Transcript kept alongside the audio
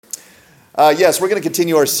Yes, we're going to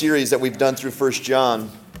continue our series that we've done through 1 John.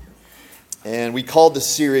 And we called this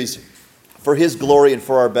series For His Glory and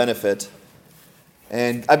for Our Benefit.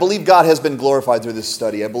 And I believe God has been glorified through this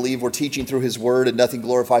study. I believe we're teaching through His Word, and nothing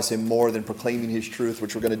glorifies Him more than proclaiming His truth,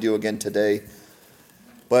 which we're going to do again today.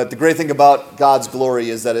 But the great thing about God's glory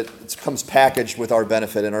is that it comes packaged with our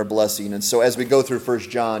benefit and our blessing. And so as we go through 1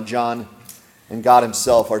 John, John and God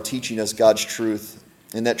Himself are teaching us God's truth.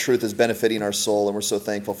 And that truth is benefiting our soul, and we're so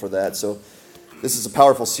thankful for that. So this is a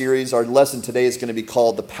powerful series. Our lesson today is going to be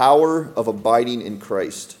called The Power of Abiding in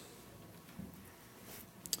Christ.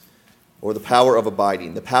 Or the power of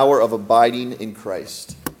abiding. The power of abiding in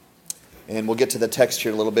Christ. And we'll get to the text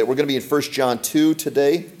here in a little bit. We're going to be in 1 John 2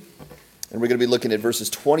 today. And we're going to be looking at verses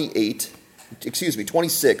 26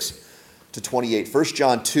 to 28. 1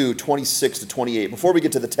 John 2, 26 to 28. Before we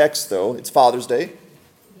get to the text, though, it's Father's Day.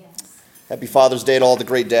 Happy Father's Day to all the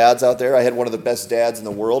great dads out there. I had one of the best dads in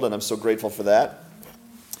the world, and I'm so grateful for that.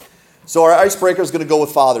 So our icebreaker is going to go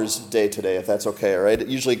with Father's Day today, if that's okay, all right? It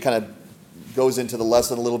usually kind of goes into the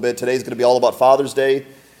lesson a little bit. Today's going to be all about Father's Day.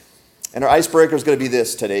 And our icebreaker is going to be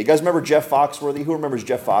this today. You guys remember Jeff Foxworthy? Who remembers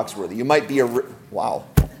Jeff Foxworthy? You might be wow.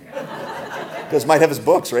 You guys might have his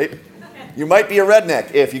books, right? You might be a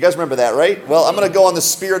redneck if. You guys remember that, right? Well, I'm going to go on the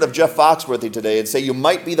spirit of Jeff Foxworthy today and say you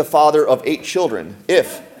might be the father of 8 children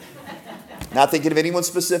if. Not thinking of anyone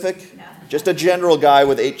specific, just a general guy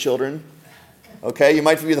with 8 children. Okay, you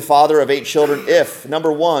might be the father of 8 children if,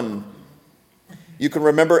 number 1, you can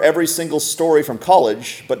remember every single story from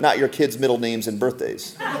college, but not your kids' middle names and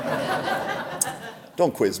birthdays.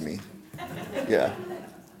 Don't quiz me. Yeah,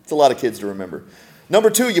 it's a lot of kids to remember. Number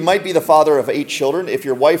 2, you might be the father of 8 children if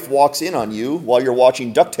your wife walks in on you while you're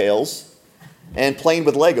watching DuckTales and playing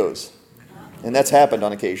with Legos. And that's happened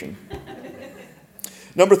on occasion.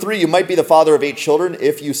 Number 3, you might be the father of 8 children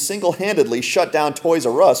if you single-handedly shut down Toys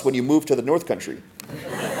R Us when you moved to the North Country.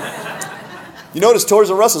 You notice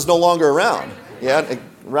Toys R Us is no longer around. Yeah,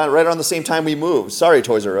 right around the same time we moved. Sorry,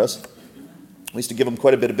 Toys R Us. We used to give them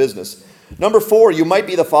quite a bit of business. Number 4, you might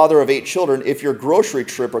be the father of 8 children if your grocery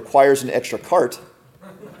trip requires an extra cart,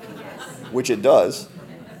 which it does,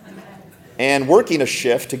 and working a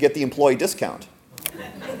shift to get the employee discount.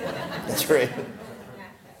 That's right.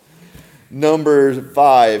 Number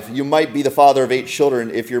 5, you might be the father of 8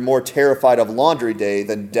 children if you're more terrified of laundry day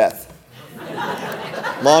than death.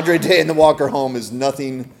 Laundry day in the Walker home is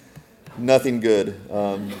nothing good.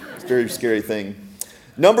 It's a very scary thing.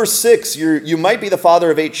 Number 6, you might be the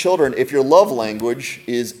father of 8 children if your love language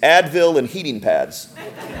is Advil and heating pads.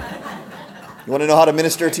 You want to know how to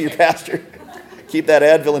minister to your pastor? Keep that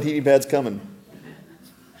Advil and heating pads coming.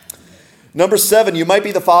 Number 7, you might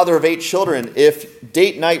be the father of 8 children if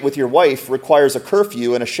date night with your wife requires a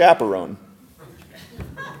curfew and a chaperone.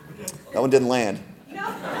 That one didn't land.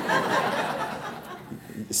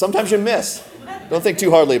 Sometimes you miss. Don't think too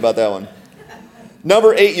hardly about that one.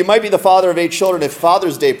 Number 8, you might be the father of 8 children if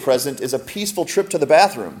Father's Day present is a peaceful trip to the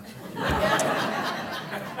bathroom.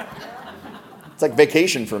 It's like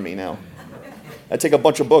vacation for me now. I take a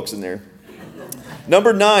bunch of books in there.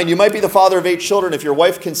 Number 9, you might be the father of 8 children if your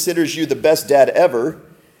wife considers you the best dad ever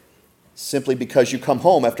simply because you come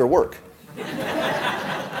home after work. It's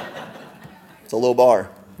a low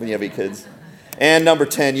bar when you have 8 kids. And number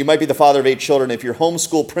 10, you might be the father of 8 children if your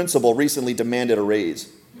homeschool principal recently demanded a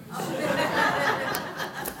raise.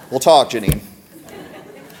 We'll talk, Janine.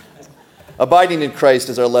 Abiding in Christ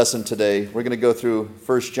is our lesson today. We're going to go through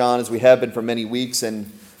 1 John as we have been for many weeks,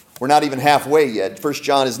 and we're not even halfway yet. 1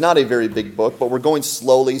 John is not a very big book, but we're going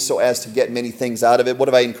slowly so as to get many things out of it. What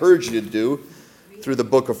have I encouraged you to do through the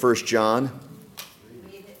book of 1 John?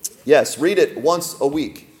 Yes, read it once a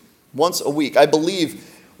week. Once a week. I believe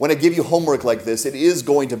when I give you homework like this, it is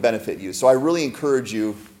going to benefit you. So I really encourage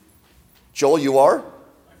you. Joel, you are?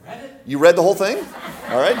 I read it. You read the whole thing?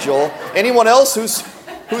 All right, Joel. Anyone else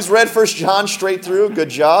who's read 1 John straight through? Good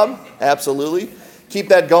job. Absolutely. Keep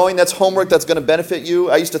that going. That's homework that's going to benefit you.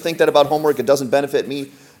 I used to think that about homework. It doesn't benefit me.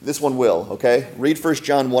 This one will, okay? Read 1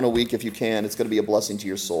 John 1 a week if you can. It's going to be a blessing to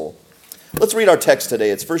your soul. Let's read our text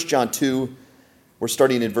today. It's 1 John 2. We're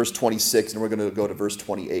starting in verse 26, and we're going to go to verse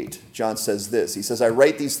 28. John says this. He says, I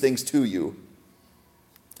write these things to you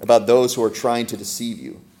about those who are trying to deceive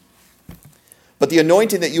you. But the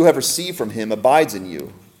anointing that you have received from him abides in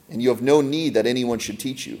you, and you have no need that anyone should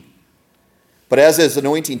teach you. But as his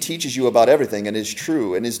anointing teaches you about everything and is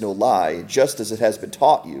true and is no lie, just as it has been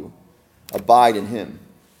taught you, abide in him.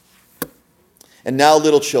 And now,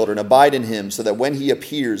 little children, abide in him, so that when he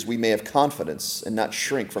appears, we may have confidence and not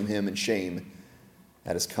shrink from him in shame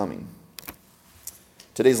at his coming.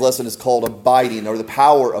 Today's lesson is called Abiding, or the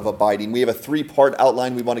Power of Abiding. We have a three-part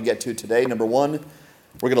outline we want to get to today. Number one,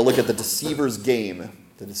 we're going to look at the deceiver's game.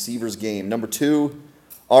 The deceiver's game. Number two,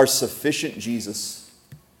 our sufficient Jesus.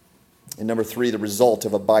 And number three, the result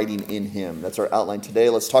of abiding in him. That's our outline today.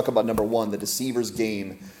 Let's talk about number one, the deceiver's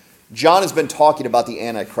game. John has been talking about the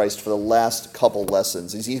Antichrist for the last couple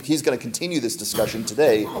lessons. He's going to continue this discussion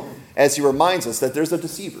today as he reminds us that there's a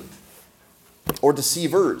deceiver or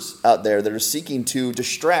deceivers out there that are seeking to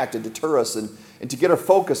distract and deter us and to get our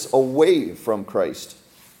focus away from Christ.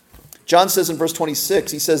 John says in verse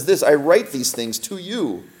 26, he says this, I write these things to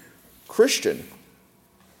you, Christian,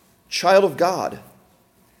 child of God.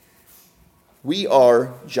 We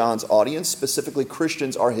are John's audience. Specifically,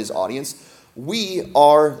 Christians are his audience. We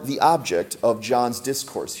are the object of John's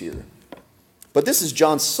discourse here. But this is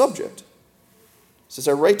John's subject. He says,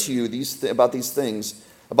 I write to you about these things,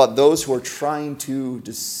 about those who are trying to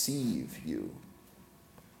deceive you.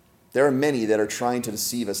 There are many that are trying to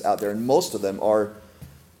deceive us out there, and most of them are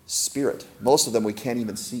spirit. Most of them we can't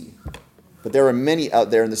even see. But there are many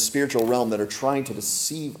out there in the spiritual realm that are trying to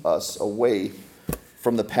deceive us away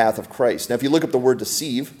from the path of Christ. Now, if you look up the word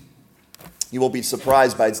deceive, you won't be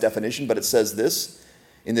surprised by its definition, but it says this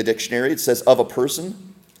in the dictionary. It says, of a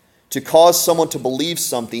person, to cause someone to believe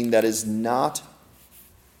something that is not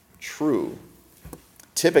true,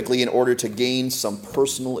 typically in order to gain some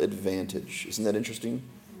personal advantage. Isn't that interesting?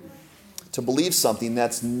 To believe something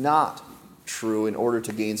that's not true in order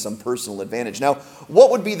to gain some personal advantage. Now, what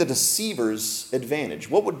would be the deceiver's advantage?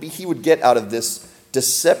 What would be he would get out of this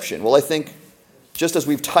deception? Well, I think just as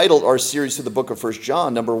we've titled our series to the book of 1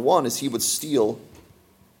 John, number one is he would steal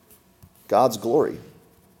God's glory.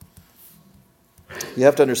 You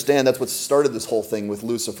have to understand that's what started this whole thing with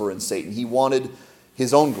Lucifer and Satan. He wanted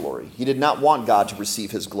his own glory. He did not want God to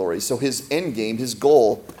receive his glory. So his end game, his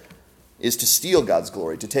goal, is to steal God's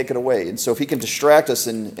glory, to take it away. And so if he can distract us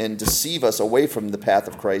and deceive us away from the path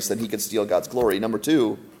of Christ, then he can steal God's glory. Number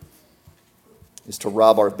two is to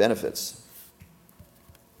rob our benefits.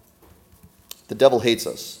 The devil hates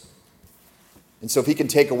us. And so if he can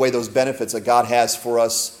take away those benefits that God has for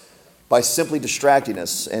us by simply distracting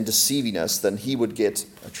us and deceiving us, then he would get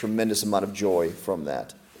a tremendous amount of joy from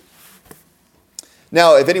that.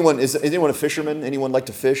 Now, is anyone a fisherman? Anyone like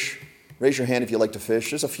to fish? Raise your hand if you like to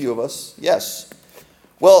fish. There's a few of us. Yes.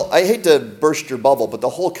 Well, I hate to burst your bubble, but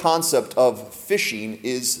the whole concept of fishing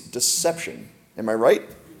is deception. Am I right?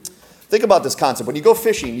 Think about this concept. When you go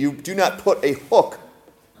fishing, you do not put a hook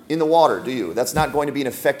in the water, do you? That's not going to be an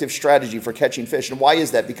effective strategy for catching fish. And why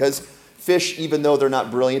is that? Because fish, even though they're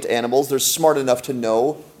not brilliant animals, they're smart enough to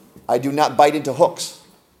know, I do not bite into hooks.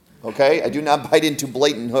 Okay? I do not bite into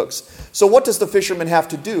blatant hooks. So what does the fisherman have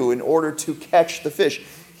to do in order to catch the fish?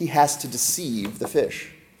 He has to deceive the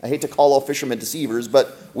fish. I hate to call all fishermen deceivers,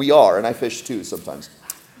 but we are, and I fish too sometimes.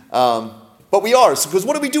 But we are, because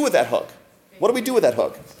what do we do with that hook? What do we do with that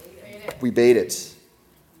hook? We bait it.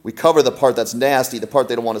 We cover the part that's nasty, the part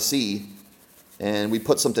they don't want to see, and we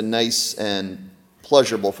put something nice and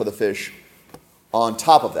pleasurable for the fish on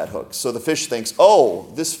top of that hook. So the fish thinks,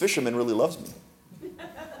 oh, this fisherman really loves me.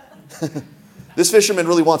 This fisherman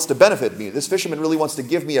really wants to benefit me. This fisherman really wants to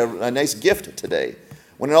give me a nice gift today.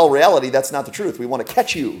 When in all reality, that's not the truth. We want to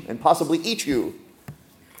catch you and possibly eat you.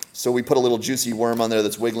 So we put a little juicy worm on there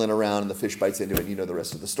that's wiggling around, and the fish bites into it, and you know the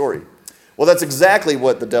rest of the story. Well, that's exactly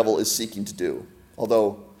what the devil is seeking to do,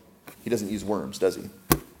 although he doesn't use worms, does he?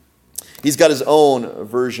 He's got his own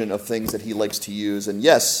version of things that he likes to use, and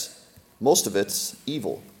yes, most of it's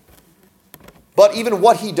evil. But even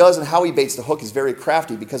what he does and how he baits the hook is very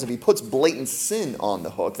crafty, because if he puts blatant sin on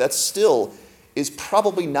the hook, that still is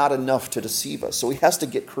probably not enough to deceive us. So he has to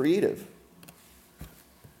get creative.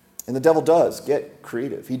 And the devil does get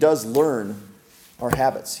creative. He does learn our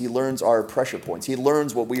habits. He learns our pressure points. He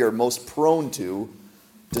learns what we are most prone to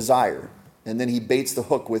desire. And then he baits the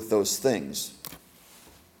hook with those things.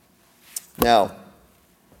 Now,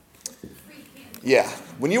 yeah,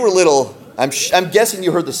 when you were little, I'm guessing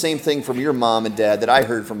you heard the same thing from your mom and dad that I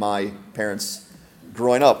heard from my parents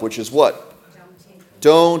growing up, which is what?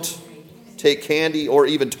 Don't take candy or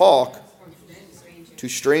even talk to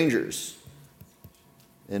strangers.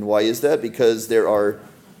 And why is that? Because there are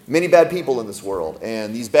many bad people in this world.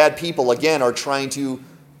 And these bad people, again, are trying to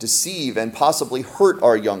deceive and possibly hurt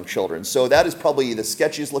our young children. So that is probably the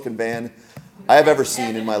sketchiest looking ban I have ever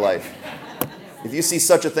seen in my life. If you see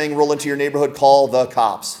such a thing roll into your neighborhood, call the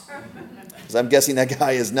cops. Because I'm guessing that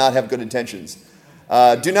guy does not have good intentions.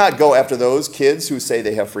 Do not go after those kids who say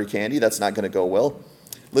they have free candy. That's not going to go well.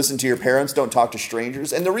 Listen to your parents. Don't talk to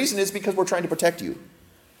strangers. And the reason is because we're trying to protect you.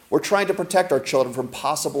 We're trying to protect our children from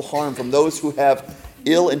possible harm from those who have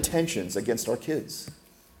ill intentions against our kids.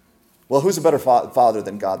 Well, who's a better father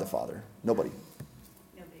than God the Father? Nobody.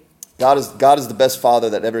 God is the best father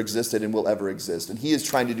that ever existed and will ever exist. And he is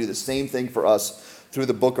trying to do the same thing for us through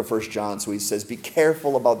the book of 1 John. So he says, be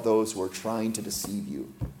careful about those who are trying to deceive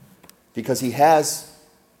you, because he has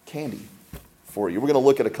candy for you. We're going to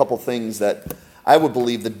look at a couple things that I would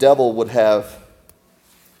believe the devil would have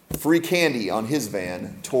free candy on his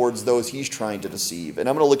van towards those he's trying to deceive. And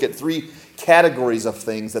I'm going to look at 3 categories of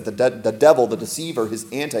things that the devil, the deceiver,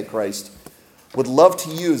 his antichrist, would love to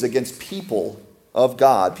use against people of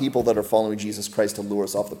God, people that are following Jesus Christ, to lure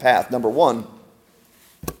us off the path. Number 1,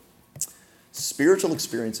 spiritual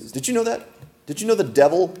experiences. Did you know that? Did you know the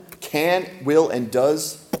devil can, will, and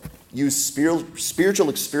does use spiritual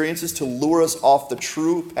experiences to lure us off the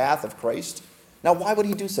true path of Christ? Now, why would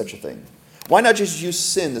he do such a thing? Why not just use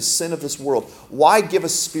sin, the sin of this world? Why give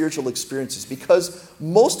us spiritual experiences? Because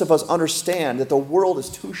most of us understand that the world is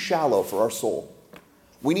too shallow for our soul.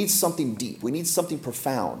 We need something deep. We need something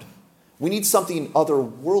profound. We need something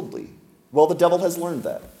otherworldly. Well, the devil has learned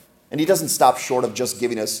that. And he doesn't stop short of just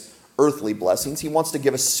giving us earthly blessings. He wants to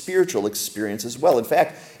give us spiritual experience as well. In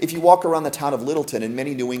fact, if you walk around the town of Littleton and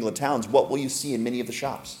many New England towns, what will you see in many of the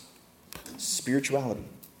shops? Spirituality.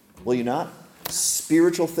 Will you not?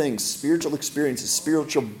 Spiritual things, spiritual experiences,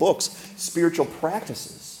 spiritual books, spiritual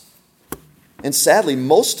practices. And sadly,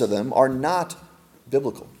 most of them are not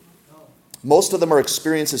biblical. Most of them are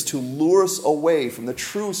experiences to lure us away from the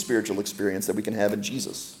true spiritual experience that we can have in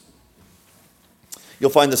Jesus. You'll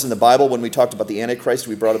find this in the Bible. When we talked about the Antichrist,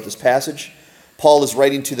 we brought up this passage. Paul is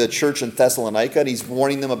writing to the church in Thessalonica, and he's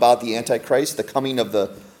warning them about the Antichrist, the coming of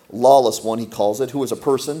the lawless one, he calls it, who is a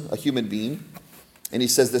person, a human being. And he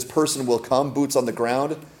says this person will come, boots on the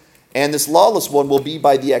ground, and this lawless one will be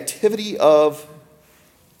by the activity of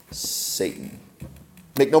Satan.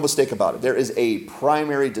 Make no mistake about it. There is a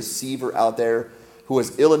primary deceiver out there who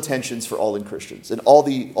has ill intentions for all in Christians and all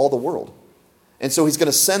the world. And so he's going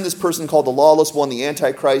to send this person called the lawless one, the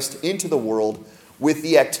Antichrist, into the world with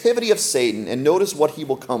the activity of Satan. And notice what he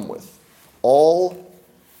will come with. All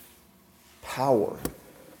power,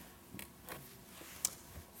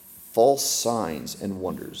 false signs and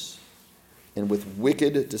wonders, and with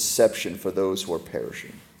wicked deception for those who are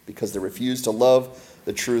perishing, because they refuse to love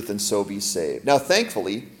the truth and so be saved. Now,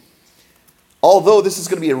 thankfully, although this is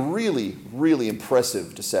going to be a really, really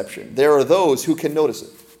impressive deception, there are those who can notice it.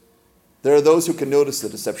 There are those who can notice the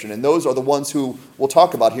deception, and those are the ones who we'll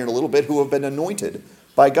talk about here in a little bit, who have been anointed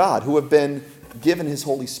by God, who have been given his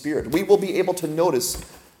Holy Spirit. We will be able to notice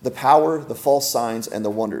the power, the false signs, and the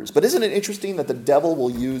wonders. But isn't it interesting that the devil will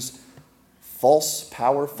use false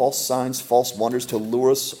power, false signs, false wonders to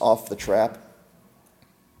lure us off the trap?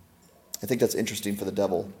 I think that's interesting for the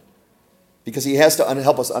devil, because he has to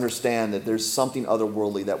help us understand that there's something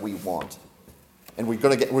otherworldly that we want. And we're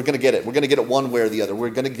going to get it. We're going to get it one way or the other. We're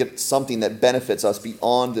going to get something that benefits us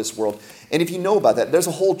beyond this world. And if you know about that, there's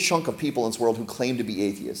a whole chunk of people in this world who claim to be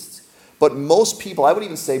atheists. But most people, I would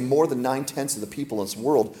even say more than 9/10 of the people in this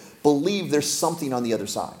world, believe there's something on the other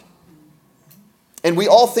side. And we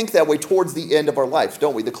all think that way towards the end of our life,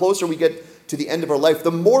 don't we? The closer we get to the end of our life,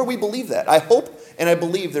 the more we believe that. I hope and I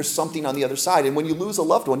believe there's something on the other side. And when you lose a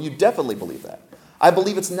loved one, you definitely believe that. I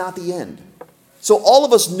believe it's not the end. So all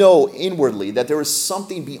of us know inwardly that there is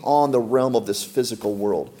something beyond the realm of this physical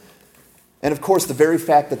world. And of course, the very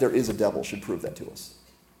fact that there is a devil should prove that to us.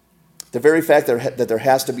 The very fact that there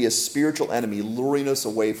has to be a spiritual enemy luring us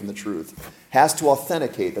away from the truth has to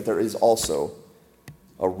authenticate that there is also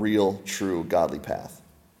a real, true, godly path.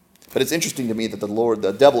 But it's interesting to me that the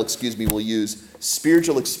devil, will use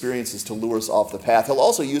spiritual experiences to lure us off the path. He'll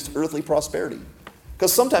also use earthly prosperity,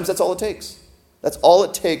 because sometimes that's all it takes. That's all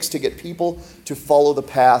it takes to get people to follow the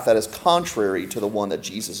path that is contrary to the one that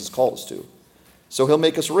Jesus has called us to. So he'll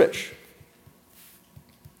make us rich.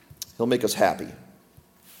 He'll make us happy.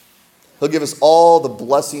 He'll give us all the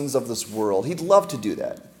blessings of this world. He'd love to do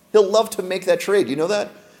that. He'll love to make that trade. You know that?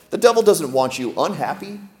 The devil doesn't want you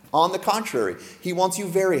unhappy. On the contrary, he wants you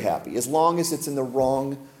very happy, as long as it's in the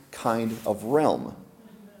wrong kind of realm.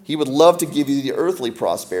 He would love to give you the earthly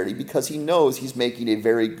prosperity because he knows he's making a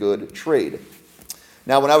very good trade.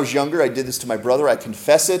 Now, when I was younger, I did this to my brother. I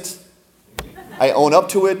confess it. I own up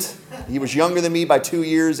to it. He was younger than me by 2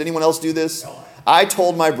 years. Anyone else do this? I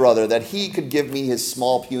told my brother that he could give me his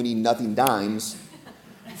small, puny, nothing dimes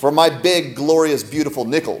for my big, glorious, beautiful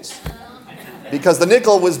nickels. Because the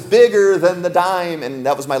nickel was bigger than the dime, and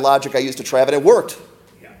that was my logic I used to Travis. It worked.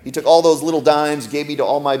 He took all those little dimes, gave me to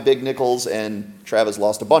all my big nickels, and Travis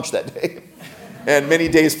lost a bunch that day and many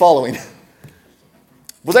days following.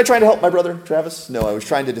 Was I trying to help my brother, Travis? No, I was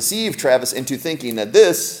trying to deceive Travis into thinking that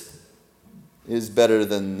this is better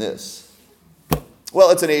than this.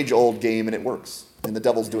 Well, it's an age-old game, and it works. And the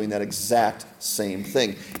devil's doing that exact same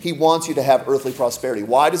thing. He wants you to have earthly prosperity.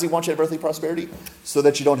 Why does he want you to have earthly prosperity? So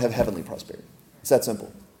that you don't have heavenly prosperity. It's that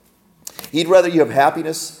simple. He'd rather you have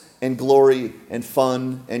happiness and glory and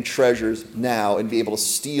fun and treasures now and be able to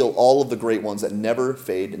steal all of the great ones that never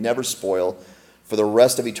fade, never spoil for the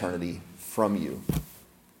rest of eternity from you.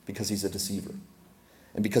 Because he's a deceiver.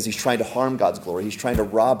 And because he's trying to harm God's glory, he's trying to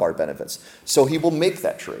rob our benefits. So he will make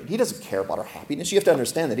that trade. He doesn't care about our happiness. You have to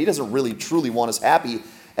understand that he doesn't really truly want us happy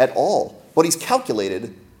at all. But he's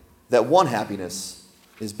calculated that one happiness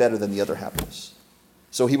is better than the other happiness.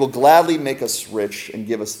 So he will gladly make us rich and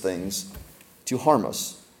give us things to harm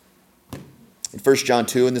us. In 1 John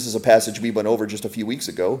 2, and this is a passage we went over just a few weeks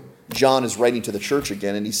ago, John is writing to the church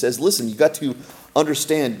again, and he says, listen, you've got to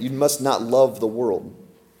understand you must not love the world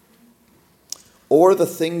or the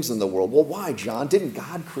things in the world. Well, why, John? Didn't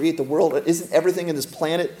God create the world? Isn't everything in this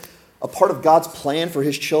planet a part of God's plan for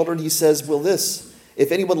his children? He says, well, this,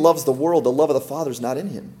 if anyone loves the world, the love of the Father is not in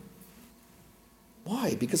him.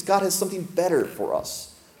 Why? Because God has something better for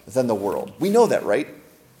us than the world. We know that, right?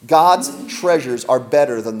 God's treasures are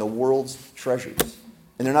better than the world's treasures.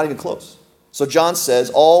 And they're not even close. So John says,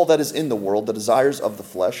 all that is in the world, the desires of the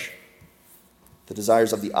flesh, the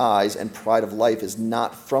desires of the eyes, and pride of life is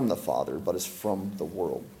not from the Father, but is from the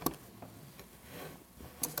world.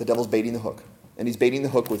 The devil's baiting the hook. And he's baiting the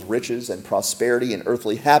hook with riches and prosperity and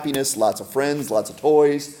earthly happiness, lots of friends, lots of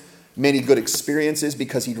toys, many good experiences,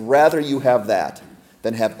 because he'd rather you have that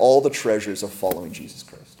than have all the treasures of following Jesus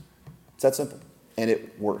Christ. It's that simple. And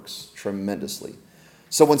it works tremendously.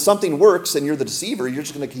 So when something works and you're the deceiver, you're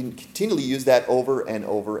just going to continually use that over and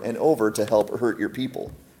over and over to help hurt your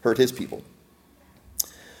people, hurt his people.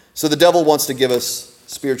 So the devil wants to give us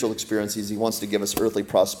spiritual experiences. He wants to give us earthly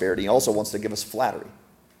prosperity. He also wants to give us flattery.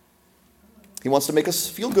 He wants to make us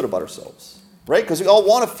feel good about ourselves, right? Because we all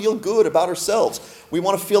want to feel good about ourselves. We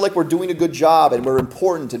want to feel like we're doing a good job and we're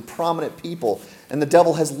important and prominent people. And the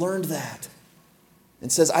devil has learned that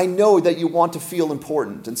and says, I know that you want to feel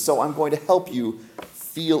important, and so I'm going to help you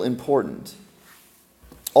feel important.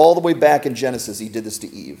 All the way back in Genesis, he did this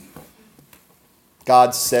to Eve.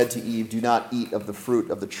 God said to Eve, do not eat of the fruit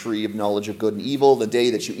of the tree of knowledge of good and evil. The day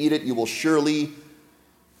that you eat it, you will surely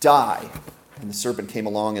die. And the serpent came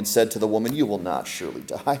along and said to the woman, you will not surely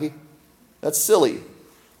die. That's silly.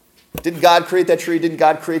 Didn't God create that tree? Didn't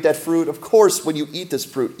God create that fruit? Of course, when you eat this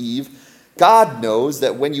fruit, Eve, God knows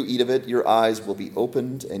that when you eat of it, your eyes will be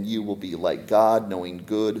opened and you will be like God, knowing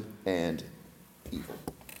good and evil.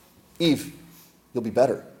 Eve, you'll be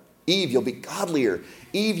better. Eve, you'll be godlier.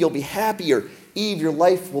 Eve, you'll be happier. Eve, your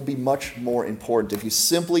life will be much more important if you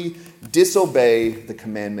simply disobey the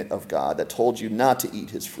commandment of God that told you not to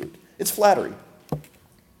eat his fruit. It's flattery.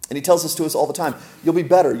 And he tells this to us all the time. You'll be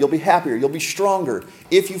better. You'll be happier. You'll be stronger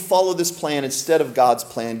if you follow this plan instead of God's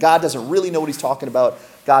plan. God doesn't really know what he's talking about.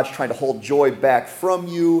 God's trying to hold joy back from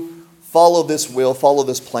you. Follow this will, follow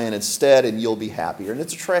this plan instead, and you'll be happier. And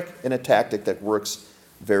it's a trick and a tactic that works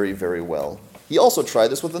very, very well. He also tried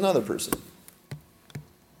this with another person.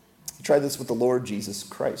 He tried this with the Lord Jesus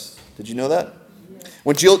Christ. Did you know that?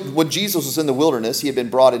 When Jesus was in the wilderness, he had been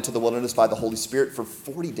brought into the wilderness by the Holy Spirit for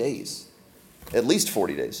 40 days. At least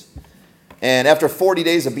 40 days. And after 40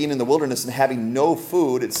 days of being in the wilderness and having no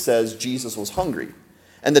food, it says Jesus was hungry.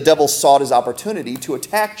 And the devil sought his opportunity to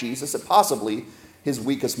attack Jesus at possibly his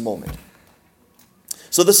weakest moment.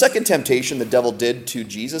 So the second temptation the devil did to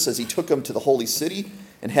Jesus as he took him to the holy city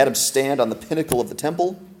and had him stand on the pinnacle of the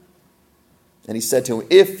temple. And he said to him,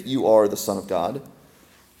 if you are the Son of God,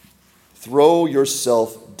 throw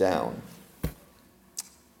yourself down.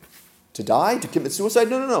 To die? To commit suicide?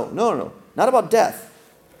 No. Not about death.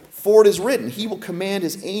 For it is written, he will command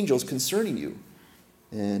his angels concerning you.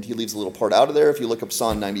 And he leaves a little part out of there. If you look up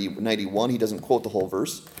Psalm 91, he doesn't quote the whole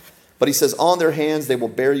verse. But he says, on their hands they will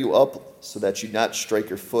bear you up so that you not strike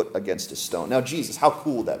your foot against a stone. Now, Jesus, how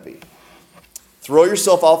cool would that be? Throw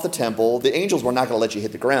yourself off the temple. The angels were not going to let you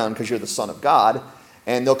hit the ground because you're the Son of God.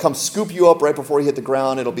 And they'll come scoop you up right before you hit the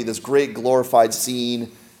ground. It'll be this great glorified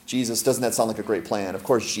scene. Jesus, doesn't that sound like a great plan? Of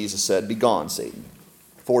course, Jesus said, be gone, Satan.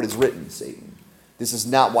 For it is written, Satan. This is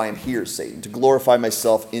not why I'm here, Satan, to glorify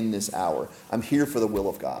myself in this hour. I'm here for the will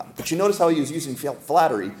of God. But you notice how he was using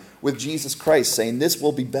flattery with Jesus Christ, saying, this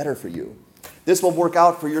will be better for you. This will work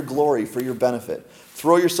out for your glory, for your benefit.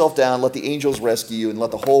 Throw yourself down, let the angels rescue you, and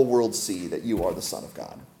let the whole world see that you are the Son of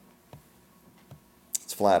God.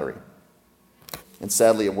 It's flattery. And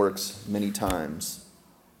sadly, it works many times.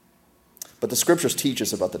 But the scriptures teach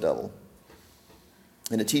us about the devil.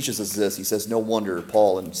 And it teaches us this. He says, no wonder,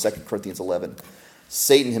 Paul in 2 Corinthians 11,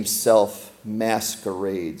 Satan himself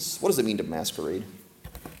masquerades. What does it mean to masquerade?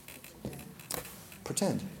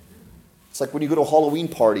 Pretend. It's like when you go to a Halloween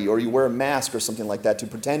party or you wear a mask or something like that to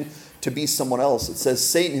pretend to be someone else. It says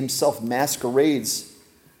Satan himself masquerades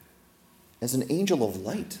as an angel of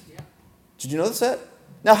light. Did you notice that?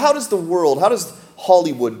 Now, how does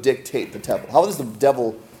Hollywood dictate the devil? How does the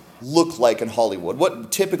devil look like in Hollywood?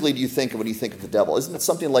 What typically do you think of when you think of the devil? Isn't it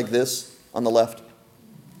something like this on the left?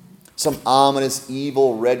 Some ominous,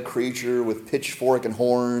 evil, red creature with pitchfork and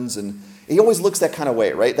horns, and he always looks that kind of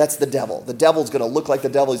way, right? That's the devil. The devil's going to look like the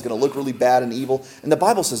devil. He's going to look really bad and evil. And the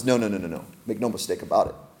Bible says, no. Make no mistake about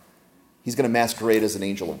it. He's going to masquerade as an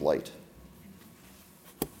angel of light.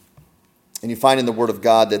 And you find in the Word of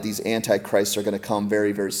God that these antichrists are going to come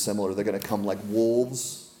very, very similar. They're going to come like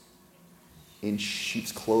wolves in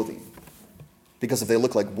sheep's clothing. Because if they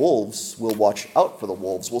look like wolves, we'll watch out for the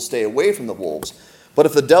wolves. We'll stay away from the wolves. But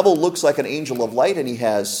if the devil looks like an angel of light and he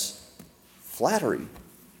has flattery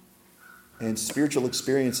and spiritual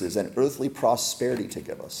experiences and earthly prosperity to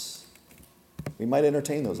give us, we might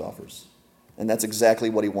entertain those offers. And that's exactly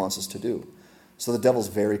what he wants us to do. So the devil's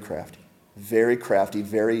very crafty,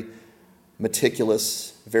 very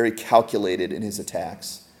meticulous, very calculated in his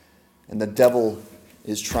attacks. And the devil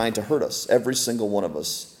is trying to hurt us, every single one of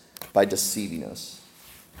us, by deceiving us.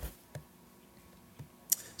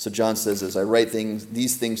 So John says this, I write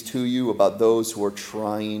these things to you about those who are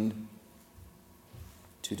trying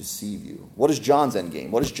to deceive you. What is John's end game?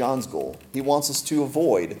 What is John's goal? He wants us to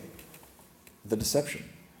avoid the deception.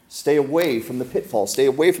 Stay away from the pitfalls. Stay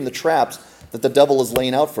away from the traps that the devil is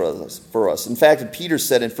laying out for us. In fact, Peter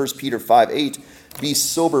said in 1 Peter 5:8, be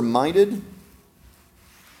sober-minded.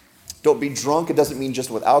 Don't be drunk. It doesn't mean just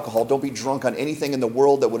with alcohol. Don't be drunk on anything in the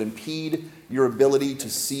world that would impede your ability to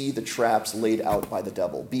see the traps laid out by the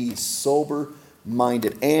devil. Be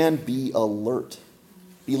sober-minded and be alert.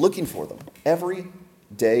 Be looking for them every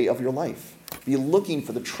day of your life. Be looking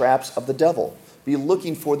for the traps of the devil. Be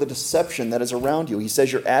looking for the deception that is around you. He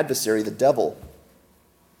says your adversary, the devil,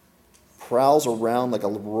 prowls around like a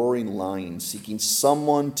roaring lion, seeking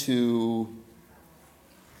someone to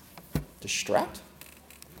distract,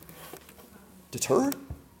 deter,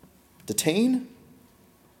 detain,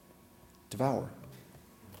 devour.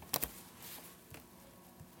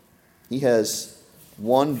 He has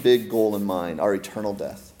one big goal in mind, our eternal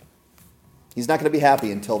death. He's not going to be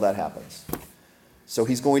happy until that happens. So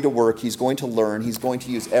he's going to work, he's going to learn, he's going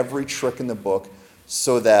to use every trick in the book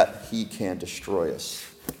so that he can destroy us.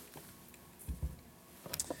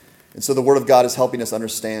 And so the Word of God is helping us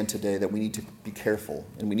understand today that we need to be careful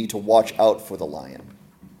and we need to watch out for the lion.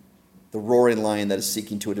 The roaring lion that is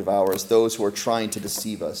seeking to devour us, those who are trying to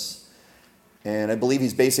deceive us. And I believe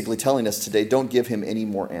he's basically telling us today, don't give him any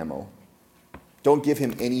more ammo. Don't give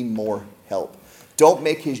him any more help. Don't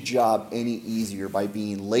make his job any easier by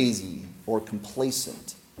being lazy or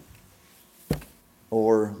complacent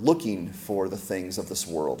or looking for the things of this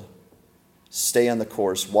world. Stay on the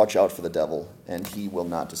course, watch out for the devil, and he will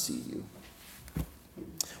not deceive you.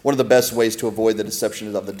 One of the best ways to avoid the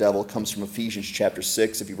deception of the devil comes from Ephesians chapter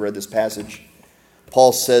 6. If you've read this passage,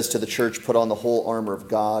 Paul says to the church, put on the whole armor of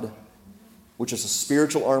God, which is a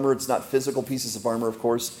spiritual armor. It's not physical pieces of armor, of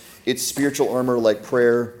course. It's spiritual armor like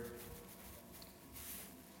prayer,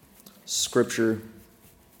 Scripture,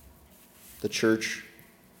 the church,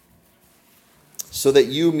 so that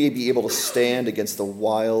you may be able to stand against the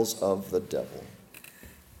wiles of the devil.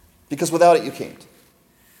 Because without it, you can't.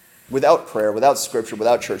 Without prayer, without Scripture,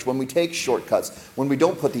 without church, when we take shortcuts, when we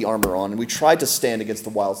don't put the armor on, and we try to stand against the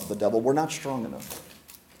wiles of the devil, we're not strong enough.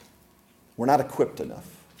 We're not equipped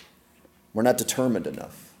enough. We're not determined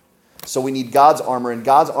enough. So we need God's armor, and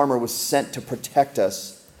God's armor was sent to protect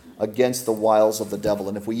us against the wiles of the devil.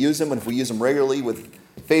 And if we use them, and if we use them regularly with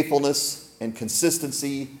faithfulness and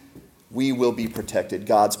consistency, we will be protected.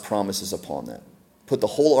 God's promise is upon that. Put the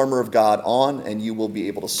whole armor of God on, and you will be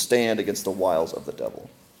able to stand against the wiles of the devil.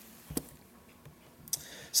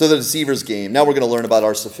 So the deceiver's game. Now we're going to learn about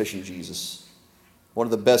our sufficient Jesus. One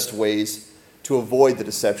of the best ways to avoid the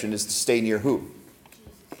deception is to stay near who?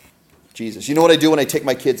 Jesus. You know what I do when I take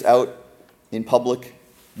my kids out in public?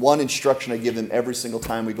 One instruction I give them every single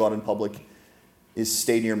time we go out in public is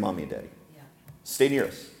stay near mommy and daddy. Yeah. Stay near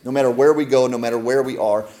us. No matter where we go, no matter where we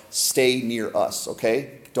are, stay near us,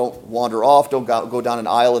 okay? Don't wander off. Don't go down an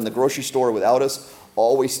aisle in the grocery store without us.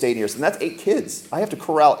 Always stay near us. And that's 8 kids. I have to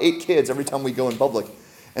corral 8 kids every time we go in public.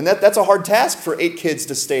 And that's a hard task for 8 kids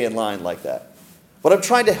to stay in line like that. But I'm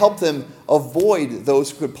trying to help them avoid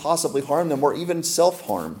those who could possibly harm them or even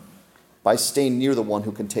self-harm by staying near the one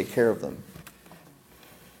who can take care of them.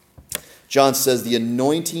 John says, the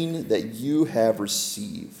anointing that you have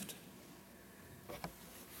received.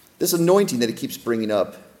 This anointing that he keeps bringing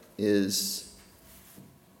up is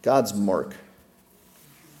God's mark.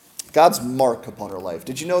 God's mark upon our life.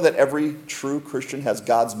 Did you know that every true Christian has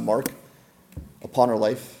God's mark upon our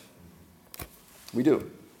life? We do.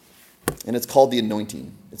 And it's called the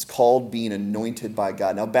anointing. It's called being anointed by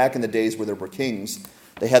God. Now, back in the days where there were kings,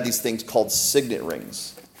 they had these things called signet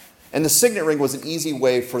rings. And the signet ring was an easy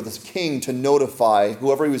way for the king to notify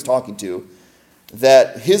whoever he was talking to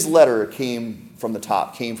that his letter came from the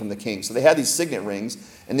top, came from the king. So they had these signet rings,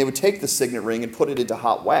 and they would take the signet ring and put it into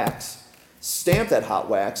hot wax, stamp that hot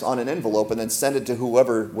wax on an envelope, and then send it to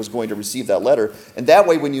whoever was going to receive that letter. And that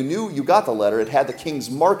way, when you knew you got the letter, it had the king's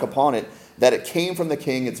mark upon it, that it came from the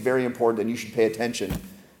king. It's very important, and you should pay attention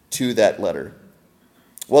to that letter.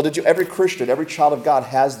 Well, every Christian, every child of God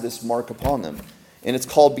has this mark upon them, and it's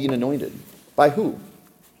called being anointed. By who?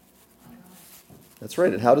 That's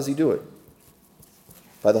right, and how does he do it?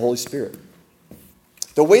 By the Holy Spirit.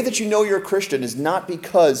 The way that you know you're a Christian is not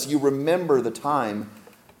because you remember the time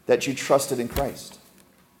that you trusted in Christ,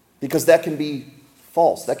 because that can be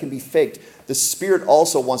false, that can be faked. The Spirit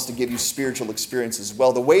also wants to give you spiritual experiences as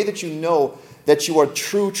well. The way that you know that you are a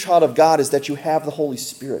true child of God is that you have the Holy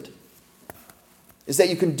Spirit, is that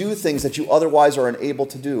you can do things that you otherwise are unable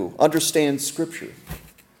to do. Understand Scripture,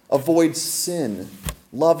 avoid sin,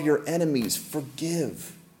 love your enemies,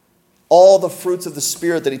 forgive. All the fruits of the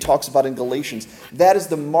Spirit that he talks about in Galatians, that is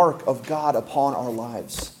the mark of God upon our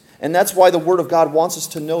lives. And that's why the Word of God wants us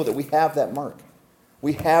to know that we have that mark.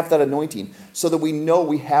 We have that anointing so that we know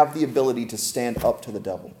we have the ability to stand up to the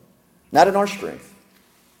devil. Not in our strength,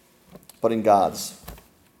 but in God's.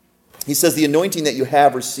 He says the anointing that you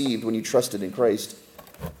have received when you trusted in Christ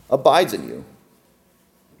abides in you.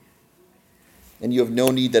 And you have no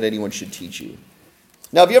need that anyone should teach you.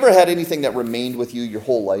 Now, have you ever had anything that remained with you your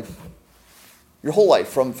whole life? Your whole life,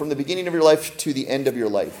 from the beginning of your life to the end of your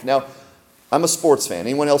life. Now, I'm a sports fan.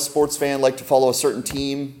 Anyone else sports fan like to follow a certain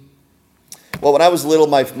team? Well, when I was little,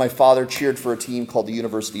 my father cheered for a team called the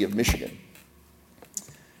University of Michigan.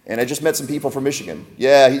 And I just met some people from Michigan.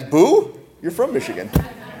 Yeah, boo? You're from Michigan.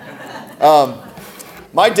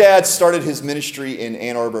 My dad started his ministry in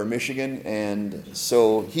Ann Arbor, Michigan, and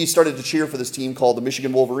so he started to cheer for this team called the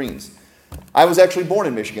Michigan Wolverines. I was actually born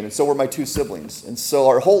in Michigan, and so were my two siblings. And so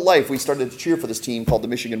our whole life, we started to cheer for this team called the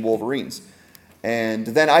Michigan Wolverines. And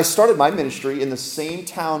then I started my ministry in the same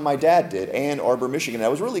town my dad did, Ann Arbor, Michigan. And I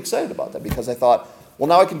was really excited about that because I thought, well,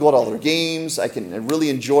 now I can go to all their games. I can really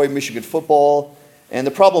enjoy Michigan football. And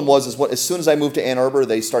the problem was, as soon as I moved to Ann Arbor,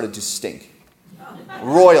 they started to stink.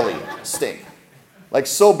 Royally stink. Like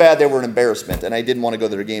so bad they were an embarrassment, and I didn't want to go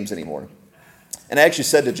to their games anymore. And I actually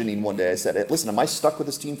said to Janine one day, I said, listen, am I stuck with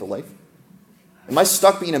this team for life? Am I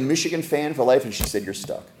stuck being a Michigan fan for life? And she said, you're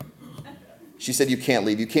stuck. She said, you can't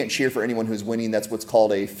leave. You can't cheer for anyone who's winning. That's what's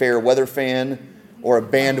called a fair weather fan or a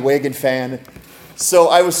bandwagon fan. So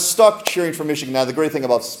I was stuck cheering for Michigan. Now, the great thing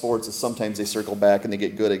about sports is sometimes they circle back and they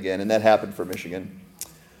get good again, and that happened for Michigan.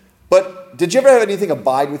 But did you ever have anything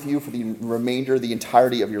abide with you for the remainder, the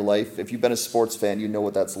entirety of your life? If you've been a sports fan, you know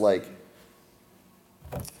what that's like.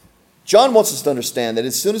 John wants us to understand that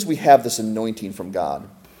as soon as we have this anointing from God,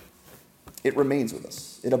 it remains with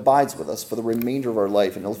us. It abides with us for the remainder of our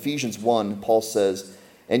life. In Ephesians 1, Paul says,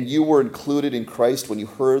 and you were included in Christ when you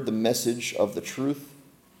heard the message of the truth,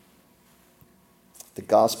 the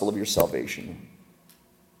gospel of your salvation.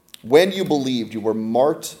 When you believed, you were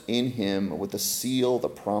marked in him with the seal, the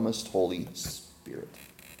promised Holy Spirit.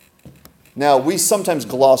 Now, we sometimes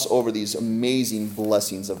gloss over these amazing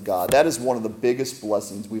blessings of God. That is one of the biggest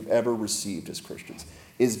blessings we've ever received as Christians,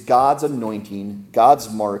 is God's anointing,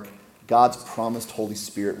 God's mark, God's promised Holy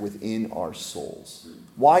Spirit within our souls.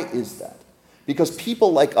 Why is that? Because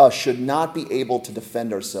people like us should not be able to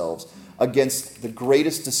defend ourselves against the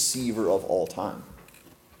greatest deceiver of all time.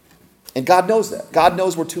 And God knows that. God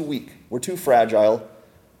knows we're too weak. We're too fragile.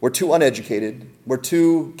 We're too uneducated. We're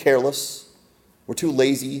too careless. We're too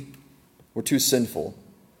lazy. We're too sinful.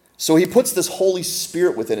 So he puts this Holy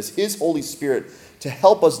Spirit within us, his Holy Spirit, to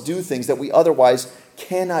help us do things that we otherwise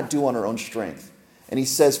cannot do on our own strength. And he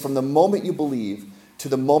says, from the moment you believe to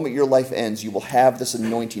the moment your life ends, you will have this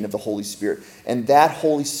anointing of the Holy Spirit. And that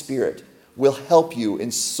Holy Spirit will help you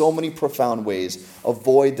in so many profound ways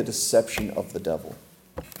avoid the deception of the devil.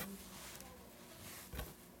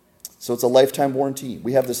 So it's a lifetime warranty.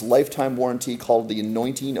 We have this lifetime warranty called the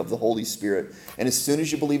anointing of the Holy Spirit. And as soon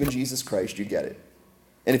as you believe in Jesus Christ, you get it.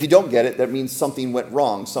 And if you don't get it, that means something went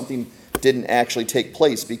wrong. Something didn't actually take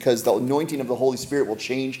place, because the anointing of the Holy Spirit will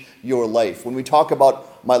change your life. When we talk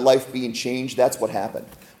about my life being changed, that's what happened.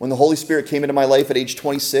 When the Holy Spirit came into my life at age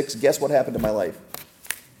 26, guess what happened to my life?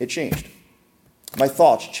 It changed. My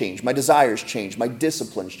thoughts changed. My desires changed. My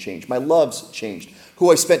disciplines changed. My loves changed.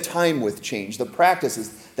 Who I spent time with changed. The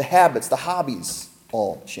practices, the habits, the hobbies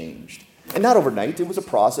all changed. And not overnight. It was a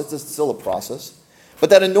process. It's still a process. But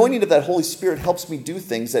that anointing of that Holy Spirit helps me do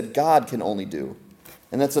things that God can only do.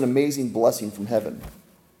 And that's an amazing blessing from heaven.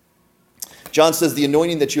 John says, the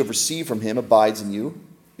anointing that you have received from him abides in you.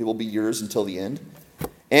 It will be yours until the end.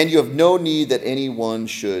 And you have no need that anyone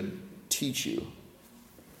should teach you.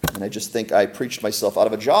 And I just think I preached myself out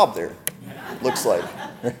of a job there, looks like.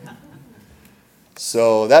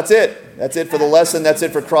 So that's it. That's it for the lesson. That's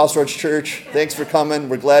it for Crossroads Church. Thanks for coming.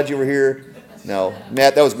 We're glad you were here. No,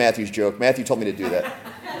 Matt, that was Matthew's joke. Matthew told me to do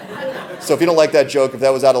that. So if you don't like that joke, if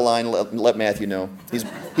that was out of line, let Matthew know.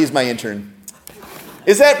 He's my intern.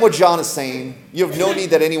 Is that what John is saying? You have no need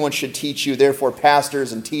that anyone should teach you. Therefore,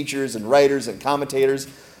 pastors and teachers and writers and commentators,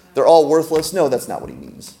 they're all worthless? No, that's not what he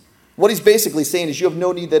means. What he's basically saying is you have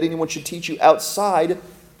no need that anyone should teach you outside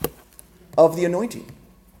of the anointing.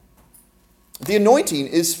 The anointing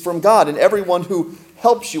is from God, and everyone who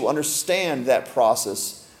helps you understand that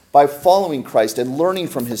process by following Christ and learning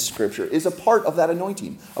from his scripture is a part of that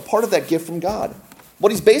anointing, a part of that gift from God.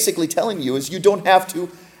 What he's basically telling you is you don't have to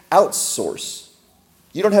outsource.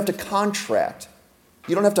 You don't have to contract.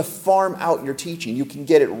 You don't have to farm out your teaching. You can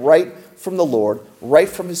get it right from the Lord, right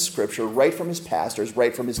from his scripture, right from his pastors,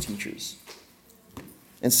 right from his teachers.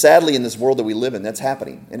 And sadly, in this world that we live in, that's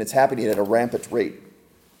happening. And it's happening at a rampant rate.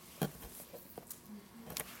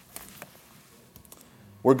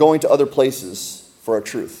 We're going to other places for our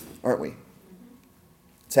truth, aren't we?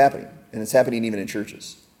 It's happening. And it's happening even in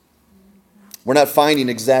churches. We're not finding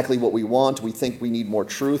exactly what we want. We think we need more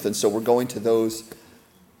truth. And so we're going to those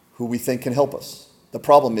who we think can help us. The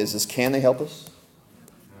problem is can they help us?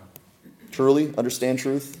 Truly understand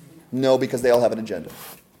truth? No, because they all have an agenda.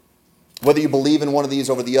 Whether you believe in one of these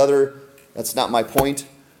over the other, that's not my point.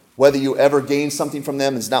 Whether you ever gain something from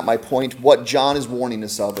them is not my point. What John is warning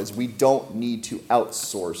us of is we don't need to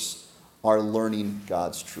outsource our learning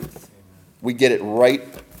God's truth. We get it right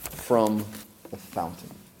from the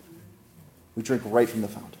fountain. We drink right from the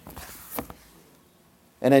fountain.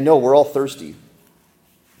 And I know we're all thirsty.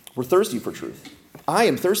 We're thirsty for truth. I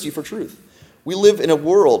am thirsty for truth. We live in a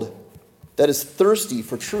world that is thirsty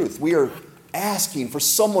for truth. We are asking for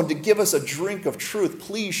someone to give us a drink of truth.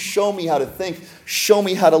 Please show me how to think. Show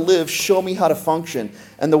me how to live. Show me how to function.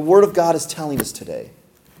 And the Word of God is telling us today,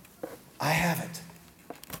 I have it.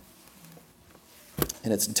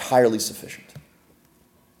 And it's entirely sufficient.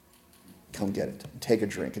 Come get it. And take a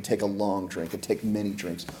drink. And take a long drink. And take many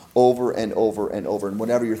drinks. Over and over and over. And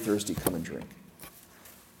whenever you're thirsty, come and drink.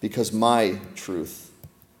 Because my truth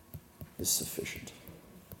is sufficient.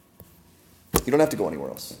 You don't have to go anywhere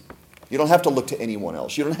else. You don't have to look to anyone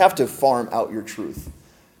else. You don't have to farm out your truth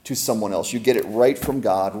to someone else. You get it right from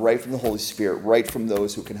God, right from the Holy Spirit, right from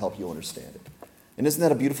those who can help you understand it. And isn't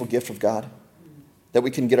that a beautiful gift of God? That we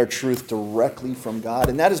can get our truth directly from God.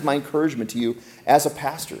 And that is my encouragement to you as a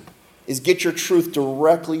pastor, is get your truth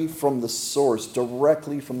directly from the source,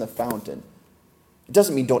 directly from the fountain. It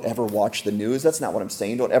doesn't mean don't ever watch the news. That's not what I'm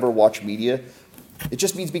saying. Don't ever watch media. It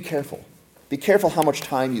just means be careful. Be careful how much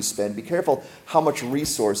time you spend. Be careful how much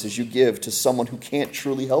resources you give to someone who can't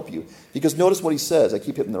truly help you. Because notice what he says. I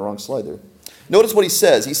keep hitting the wrong slide there. Notice what he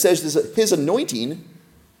says. He says his anointing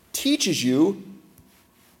teaches you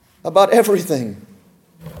about everything.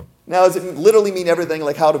 Now, does it literally mean everything,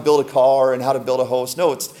 like how to build a car and how to build a house?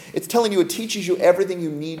 No, it's telling you, it teaches you everything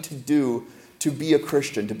you need to do to be a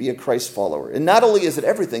Christian, to be a Christ follower. And not only is it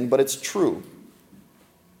everything, but it's true.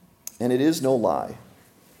 And it is no lie.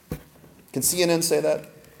 Can CNN say that?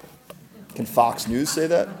 Can Fox News say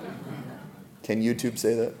that? Can YouTube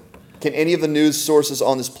say that? Can any of the news sources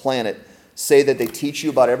on this planet say that they teach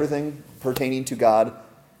you about everything pertaining to God?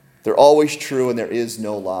 They're always true and there is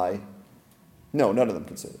no lie. No, none of them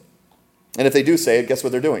can say that. And if they do say it, guess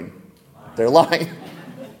what they're doing? They're lying.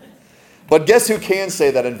 But guess who can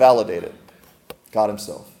say that and validate it? God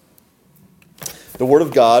himself. The Word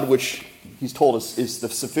of God, which he's told us is the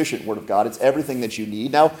sufficient Word of God. It's everything that you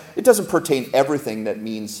need. Now, it doesn't pertain everything that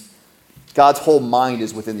means God's whole mind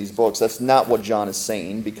is within these books. That's not what John is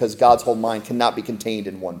saying, because God's whole mind cannot be contained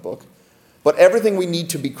in one book. But everything we need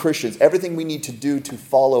to be Christians, everything we need to do to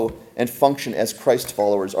follow and function as Christ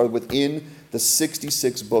followers are within the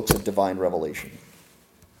 66 books of divine revelation.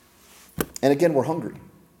 And again, we're hungry.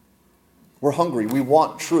 We're hungry. We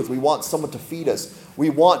want truth. We want someone to feed us. We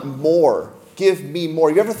want more. Give me more.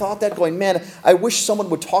 You ever thought that? Going, man, I wish someone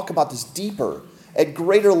would talk about this deeper, at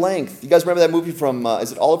greater length. You guys remember that movie from,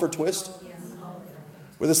 is it Oliver Twist?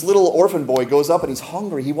 where this little orphan boy goes up and he's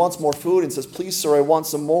hungry. He wants more food and says, "Please, sir, I want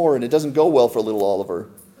some more." And it doesn't go well for little Oliver.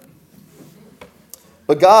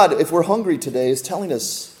 But God, if we're hungry today, is telling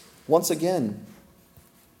us once again,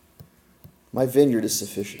 my vineyard is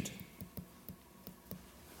sufficient.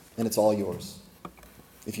 And it's all yours.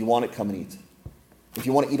 If you want it, come and eat. If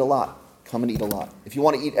you want to eat a lot, come and eat a lot. If you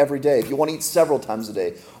want to eat every day, if you want to eat several times a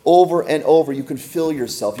day, over and over, you can fill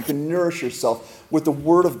yourself. You can nourish yourself with the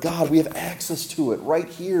Word of God. We have access to it right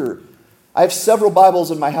here. I have several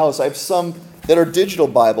Bibles in my house. I have some that are digital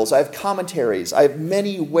Bibles. I have commentaries. I have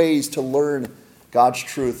many ways to learn God's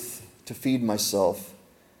truth, to feed myself,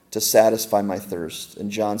 to satisfy my thirst.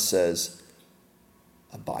 And John says,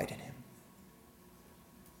 abide in Him.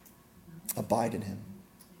 Abide in Him.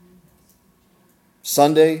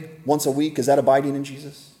 Sunday, once a week, is that abiding in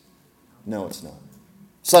Jesus? No, it's not.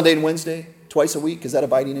 Sunday and Wednesday, twice a week, is that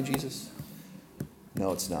abiding in Jesus?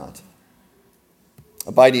 No, it's not.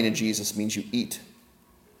 Abiding in Jesus means you eat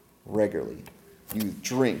regularly. You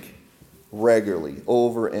drink regularly,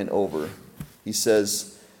 over and over. He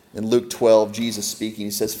says in Luke 12, Jesus speaking,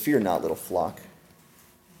 he says, "Fear not, little flock.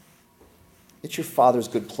 It's your Father's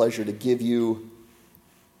good pleasure to give you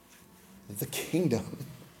the kingdom."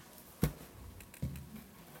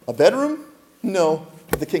 A bedroom? No,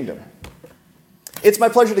 the kingdom. It's my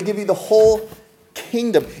pleasure to give you the whole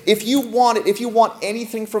kingdom. If you want it, if you want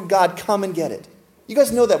anything from God, come and get it. You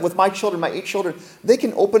guys know that with my children, my 8 children, they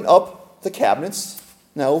can open up the cabinets.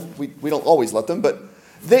 No, we don't always let them, but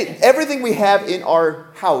everything we have in our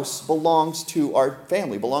house belongs to our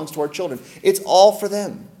family, belongs to our children. It's all for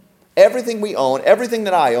them. Everything we own, everything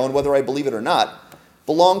that I own, whether I believe it or not,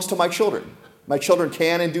 belongs to my children. My children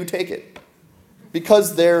can and do take it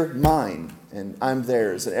because they're mine and I'm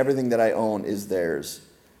theirs, and everything that I own is theirs.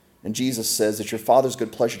 And Jesus says it's your Father's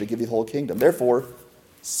good pleasure to give you the whole kingdom. Therefore,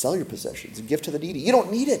 sell your possessions and give to the needy. You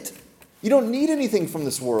don't need it. You don't need anything from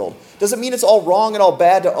this world. Does it mean it's all wrong and all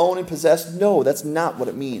bad to own and possess? No, that's not what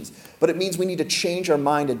it means. But it means we need to change our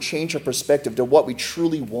mind and change our perspective to what we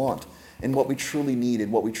truly want and what we truly need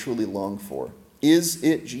and what we truly long for. Is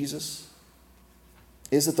it Jesus?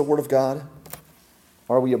 Is it the Word of God?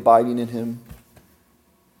 Are we abiding in Him?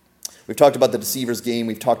 We've talked about the deceiver's game.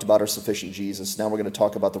 We've talked about our sufficient Jesus. Now we're going to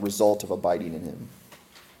talk about the result of abiding in Him.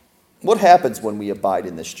 What happens when we abide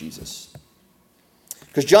in this Jesus?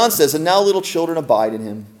 Because John says, "And now little children, abide in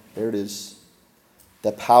Him." There it is.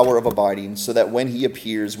 The power of abiding, so that when He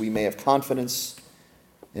appears, we may have confidence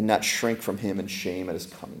and not shrink from Him in shame at His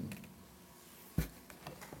coming.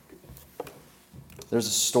 There's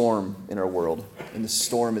a storm in our world, and the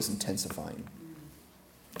storm is intensifying.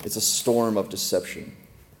 It's a storm of deception.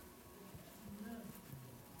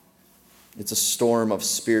 It's a storm of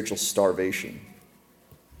spiritual starvation.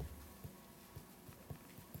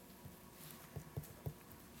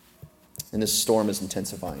 And this storm is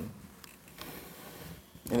intensifying.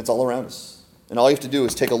 And it's all around us. And all you have to do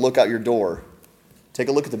is take a look out your door. Take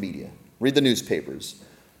a look at the media. Read the newspapers.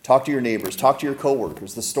 Talk to your neighbors. Talk to your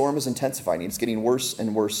coworkers. The storm is intensifying. It's getting worse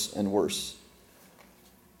and worse and worse.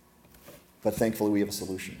 But thankfully, we have a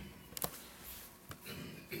solution.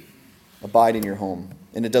 Abide in your home.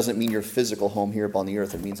 And it doesn't mean your physical home here upon the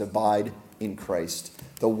earth. It means abide in Christ,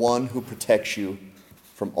 the one who protects you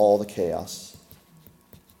from all the chaos,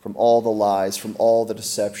 from all the lies, from all the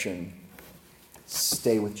deception.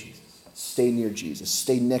 Stay with Jesus. Stay near Jesus.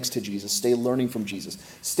 Stay next to Jesus. Stay learning from Jesus.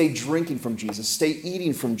 Stay drinking from Jesus. Stay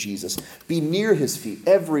eating from Jesus. Be near His feet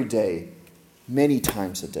every day, many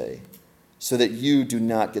times a day, so that you do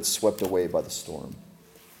not get swept away by the storm.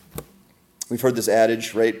 We've heard this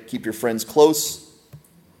adage, right? Keep your friends close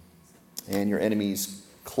and your enemies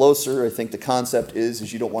closer. I think the concept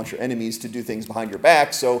is you don't want your enemies to do things behind your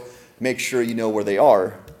back, so make sure you know where they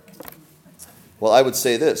are. Well, I would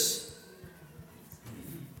say this.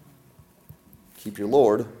 Keep your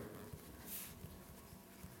Lord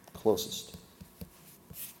closest.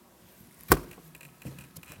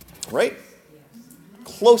 Right?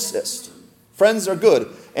 Closest. Friends are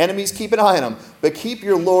good. Enemies, keep an eye on them. But keep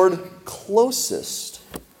your Lord closest.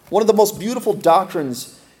 One of the most beautiful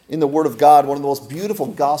doctrines in the Word of God, one of the most beautiful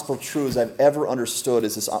gospel truths I've ever understood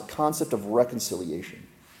is this concept of reconciliation.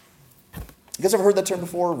 You guys ever heard that term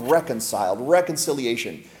before? Reconciled,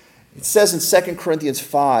 reconciliation. It says in 2 Corinthians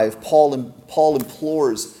 5, Paul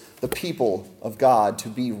implores the people of God to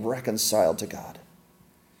be reconciled to God.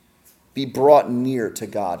 Be brought near to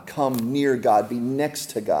God. Come near God. Be next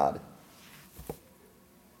to God.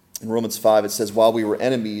 In Romans 5, it says, while we were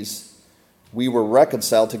enemies, we were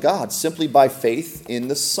reconciled to God simply by faith in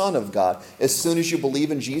the Son of God. As soon as you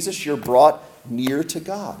believe in Jesus, you're brought near to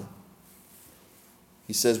God.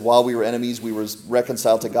 He says, while we were enemies, we were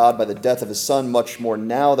reconciled to God by the death of his Son. Much more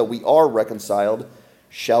now that we are reconciled,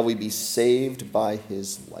 shall we be saved by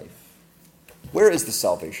his life. Where is the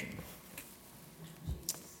salvation?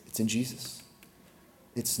 It's in Jesus.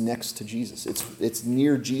 It's next to Jesus. It's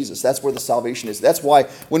near Jesus. That's where the salvation is. That's why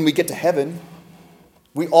when we get to heaven,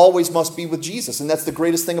 we always must be with Jesus. And that's the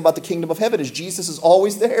greatest thing about the kingdom of heaven is Jesus is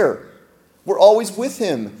always there. We're always with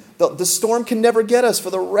him. The storm can never get us for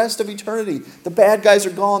the rest of eternity. The bad guys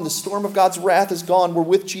are gone. The storm of God's wrath is gone. We're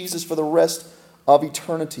with Jesus for the rest of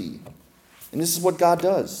eternity. And this is what God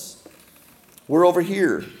does. We're over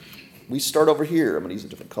here. We start over here. I'm going to use a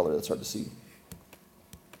different color. That's hard to see.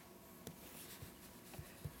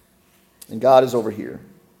 And God is over here.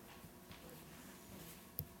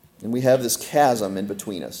 And we have this chasm in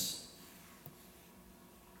between us.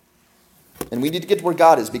 And we need to get to where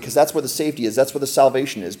God is because that's where the safety is. That's where the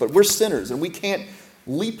salvation is. But we're sinners and we can't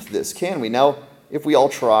leap this, can we? Now, if we all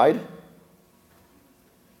tried,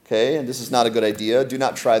 okay, and this is not a good idea. Do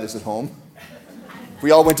not try this at home. If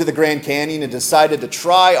we all went to the Grand Canyon and decided to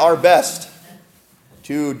try our best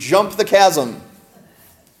to jump the chasm,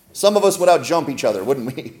 some of us would outjump each other,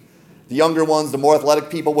 wouldn't we? The younger ones, the more athletic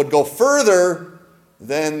people would go further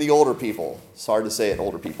than the older people. It's hard to say it,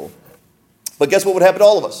 older people. But guess what would happen to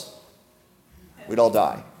all of us? We'd all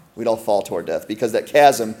die. We'd all fall to our death because that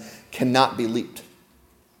chasm cannot be leaped.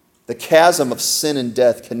 The chasm of sin and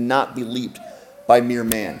death cannot be leaped by mere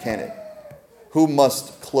man, can it? Who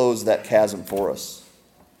must close that chasm for us?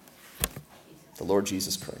 The Lord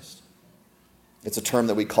Jesus Christ. It's a term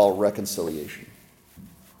that we call reconciliation.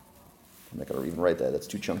 I'm not going to even write that. That's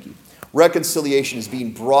too chunky. Reconciliation is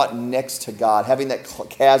being brought next to God, having that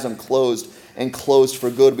chasm closed and closed for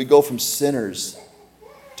good. We go from sinners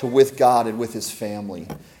to with God and with his family.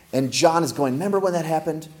 And John is going, remember when that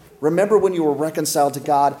happened? Remember when you were reconciled to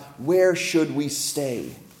God? Where should we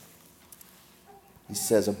stay? He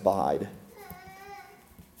says, abide.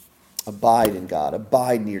 Abide in God.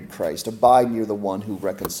 Abide near Christ. Abide near the one who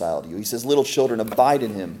reconciled you. He says, little children, abide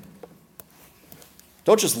in him.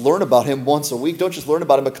 Don't just learn about him once a week. Don't just learn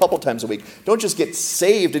about him a couple times a week. Don't just get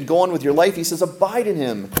saved and go on with your life. He says, abide in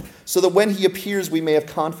him, so that when he appears, we may have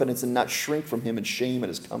confidence and not shrink from him in shame at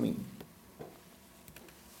his coming.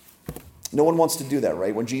 No one wants to do that,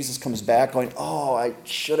 right? When Jesus comes back going, oh, I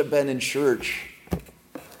should have been in church.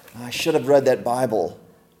 I should have read that Bible.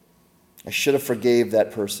 I should have forgave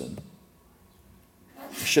that person.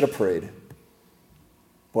 I should have prayed.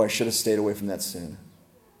 Boy, I should have stayed away from that sin.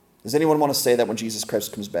 Does anyone want to say that when Jesus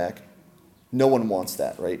Christ comes back? No one wants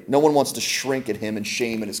that, right? No one wants to shrink at him in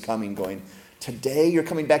shame at his coming, going, today, you're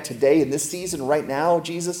coming back today in this season right now,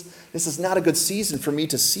 Jesus? This is not a good season for me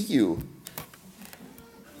to see you.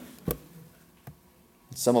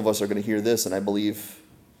 Some of us are going to hear this, and I believe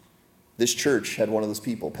this church had one of those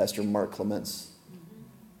people, Pastor Mark Clements,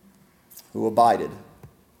 who abided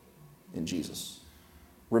in Jesus,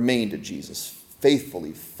 remained in Jesus,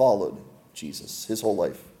 faithfully followed Jesus his whole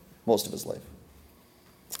life. Most of his life.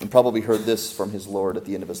 And probably heard this from his Lord at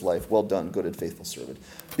the end of his life. Well done, good and faithful servant.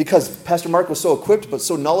 Because Pastor Mark was so equipped, but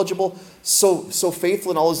so knowledgeable, so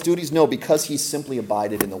faithful in all his duties? No, because he simply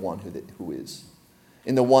abided in the one who is.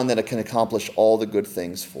 In the one that can accomplish all the good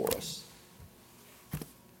things for us.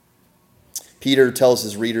 Peter tells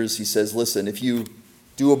his readers, he says, listen, if you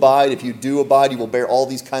do abide, you will bear all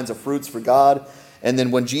these kinds of fruits for God. And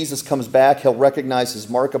then when Jesus comes back, he'll recognize his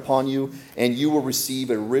mark upon you, and you will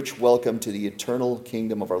receive a rich welcome to the eternal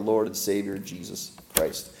kingdom of our Lord and Savior, Jesus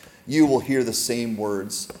Christ. You will hear the same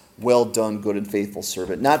words, well done, good and faithful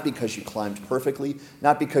servant. Not because you climbed perfectly,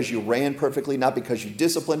 not because you ran perfectly, not because you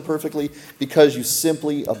disciplined perfectly, because you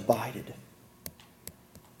simply abided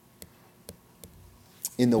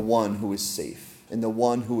in the one who is safe, in the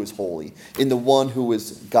one who is holy, in the one who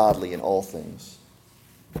is godly in all things.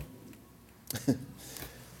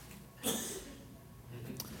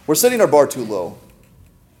 We're setting our bar too low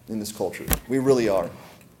in this culture. We really are.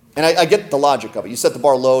 And I get the logic of it. You set the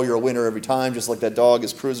bar low, you're a winner every time, just like that dog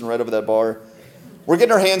is cruising right over that bar. We're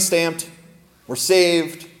getting our hands stamped. We're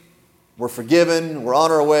saved. We're forgiven. We're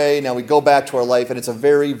on our way. Now we go back to our life, and it's a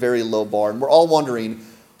very, very low bar. And we're all wondering,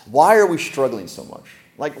 why are we struggling so much?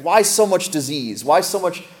 Like, why so much disease? Why so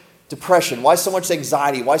much depression? Why so much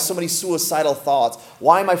anxiety? Why so many suicidal thoughts?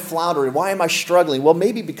 Why am I floundering? Why am I struggling? Well,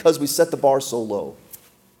 maybe because we set the bar so low.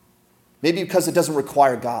 Maybe because it doesn't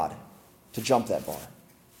require God to jump that bar.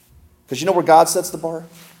 Because you know where God sets the bar?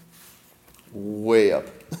 Way up.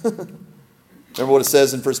 Remember what it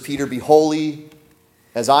says in 1 Peter, be holy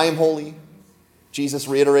as I am holy. Jesus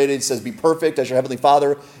reiterated, he says, be perfect as your heavenly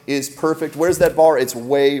Father is perfect. Where's that bar? It's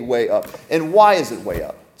way, way up. And why is it way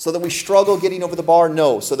up? So that we struggle getting over the bar?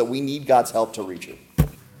 No, so that we need God's help to reach it.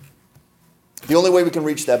 The only way we can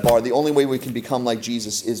reach that bar, the only way we can become like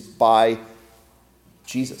Jesus is by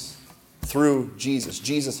Jesus. Through Jesus.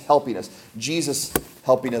 Jesus helping us. Jesus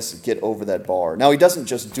helping us get over that bar. Now, he doesn't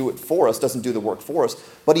just do it for us, doesn't do the work for us,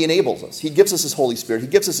 but he enables us. He gives us his Holy Spirit. He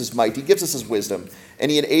gives us his might. He gives us his wisdom. And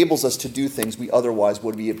he enables us to do things we otherwise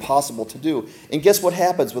would be impossible to do. And guess what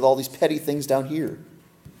happens with all these petty things down here?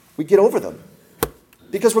 We get over them.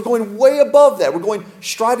 Because we're going way above that. We're going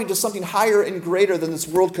striving to something higher and greater than this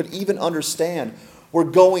world could even understand. We're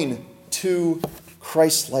going to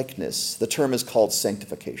Christ-likeness. The term is called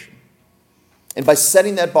sanctification. And by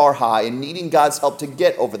setting that bar high and needing God's help to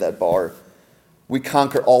get over that bar, we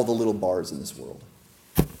conquer all the little bars in this world.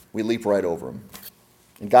 We leap right over them.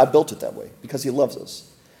 And God built it that way because he loves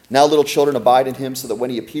us. Now, little children, abide in him so that when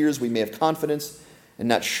he appears, we may have confidence and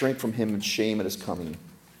not shrink from him in shame at his coming.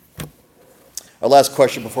 Our last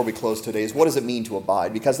question before we close today is, what does it mean to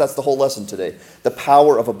abide? Because that's the whole lesson today. The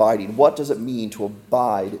power of abiding. What does it mean to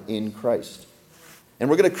abide in Christ? And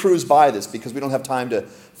we're going to cruise by this because we don't have time to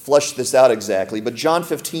flesh this out exactly. But John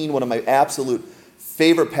 15, one of my absolute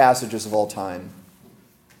favorite passages of all time.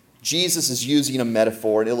 Jesus is using a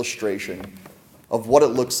metaphor, an illustration of what it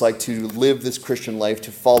looks like to live this Christian life,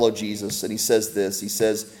 to follow Jesus. And he says this. He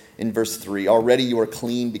says in verse 3, already you are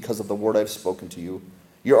clean because of the word I've spoken to you.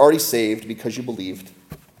 You're already saved because you believed.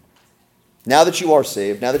 Now that you are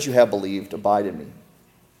saved, now that you have believed, abide in me.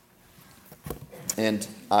 And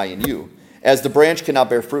I in you. As the branch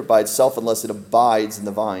cannot bear fruit by itself unless it abides in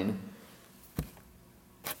the vine,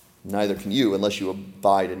 neither can you unless you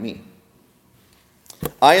abide in me.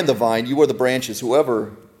 I am the vine, you are the branches.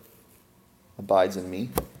 Whoever abides in me,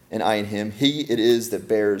 and I in him, he it is that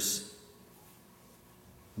bears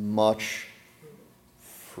much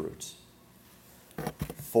fruit.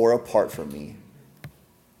 For apart from me,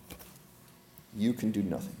 you can do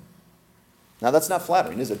nothing. Now that's not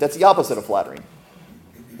flattering, is it? That's the opposite of flattering.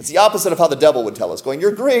 It's the opposite of how the devil would tell us, going,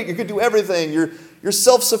 you're great, you can do everything, you're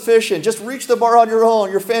self-sufficient, just reach the bar on your own,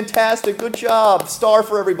 you're fantastic, good job, star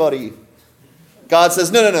for everybody. God says,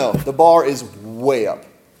 no, the bar is way up,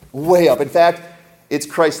 way up. In fact, it's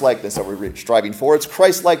Christ-likeness that we're striving for, it's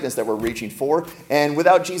Christ-likeness that we're reaching for, and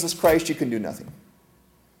without Jesus Christ, you can do nothing.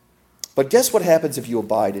 But guess what happens if you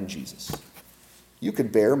abide in Jesus? You can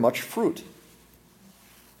bear much fruit.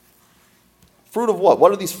 Fruit of what?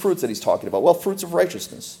 What are these fruits that he's talking about? Well, fruits of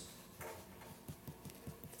righteousness.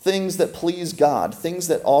 Things that please God. Things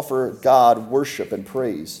that offer God worship and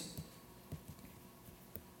praise.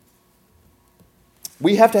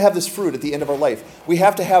 We have to have this fruit at the end of our life. We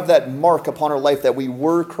have to have that mark upon our life that we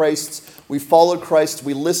were Christ's, we followed Christ,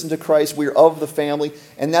 we listened to Christ, we're of the family,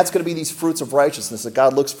 and that's going to be these fruits of righteousness that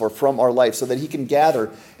God looks for from our life so that he can gather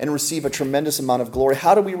and receive a tremendous amount of glory.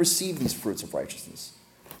 How do we receive these fruits of righteousness?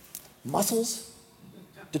 Muscles?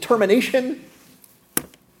 Determination?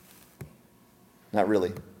 Not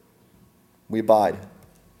really. We abide.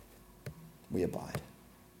 We abide.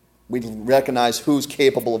 We recognize who's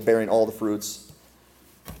capable of bearing all the fruits.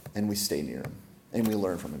 And we stay near him, and we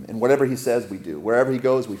learn from him. And whatever he says, we do. Wherever he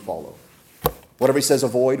goes, we follow. Whatever he says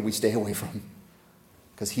avoid, we stay away from.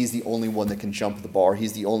 Because he's the only one that can jump the bar.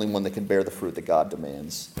 He's the only one that can bear the fruit that God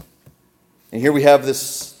demands. And here we have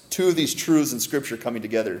two of these truths in Scripture coming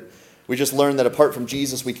together. We just learned that apart from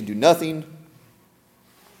Jesus, we can do nothing.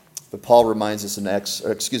 But Paul reminds us in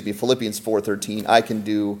Philippians 4:13, I can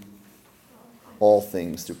do all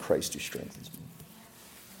things through Christ who strengthens me.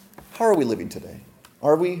 How are we living today?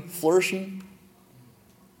 Are we flourishing?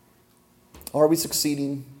 Are we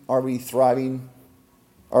succeeding? Are we thriving?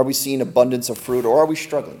 Are we seeing abundance of fruit? Or are we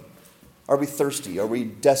struggling? Are we thirsty? Are we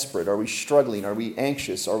desperate? Are we struggling? Are we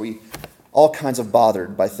anxious? Are we all kinds of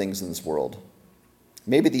bothered by things in this world?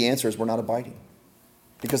 Maybe the answer is we're not abiding.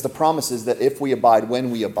 Because the promise is that if we abide, when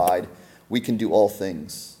we abide, we can do all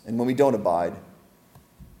things. And when we don't abide,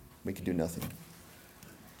 we can do nothing.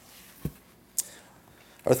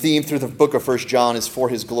 Our theme through the book of 1 John is for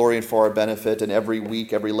his glory and for our benefit, and every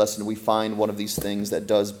week, every lesson, we find one of these things that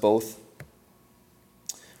does both.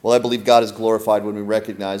 Well, I believe God is glorified when we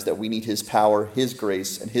recognize that we need his power, his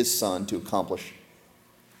grace, and his Son to accomplish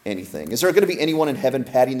anything. Is there going to be anyone in heaven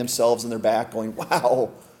patting themselves on their back going,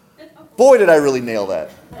 wow, boy, did I really nail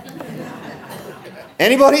that?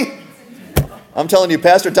 Anybody? I'm telling you,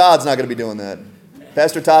 Pastor Todd's not going to be doing that.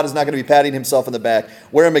 Pastor Todd is not going to be patting himself on the back.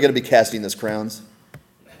 Where am I going to be casting those crowns?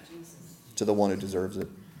 To the one who deserves it,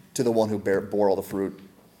 to the one who bore all the fruit,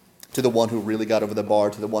 to the one who really got over the bar,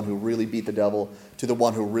 to the one who really beat the devil, to the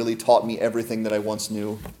one who really taught me everything that I once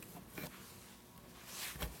knew.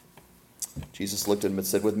 Jesus looked at him and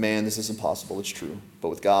said, with man this is impossible, it's true. But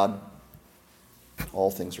with God,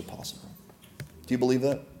 all things are possible. Do you believe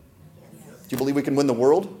that? Do you believe we can win the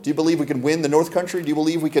world? Do you believe we can win the North Country? Do you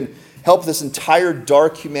believe we can help this entire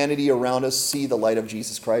dark humanity around us see the light of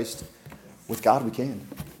Jesus Christ? With God we can.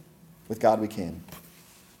 With God we can,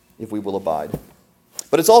 if we will abide.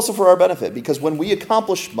 But it's also for our benefit, because when we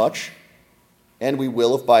accomplish much, and we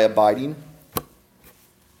will if by abiding,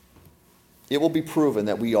 it will be proven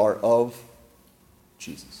that we are of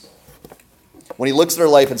Jesus. When he looks at our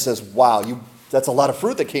life and says, wow, that's a lot of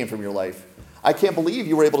fruit that came from your life. I can't believe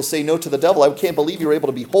you were able to say no to the devil. I can't believe you were able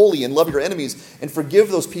to be holy and love your enemies and forgive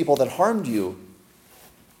those people that harmed you.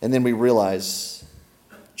 And then we realize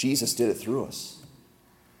Jesus did it through us.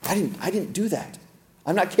 I didn't do that.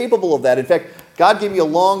 I'm not capable of that. In fact, God gave me a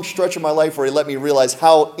long stretch of my life where he let me realize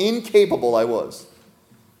how incapable I was.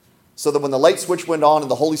 So that when the light switch went on and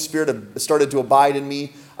the Holy Spirit started to abide in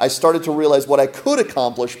me, I started to realize what I could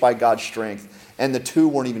accomplish by God's strength. And the two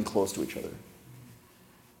weren't even close to each other.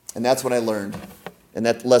 And that's what I learned. And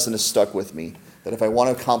that lesson has stuck with me. That if I want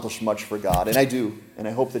to accomplish much for God, and I do, and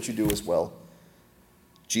I hope that you do as well,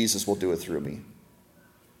 Jesus will do it through me.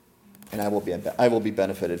 And I will be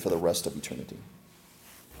benefited for the rest of eternity.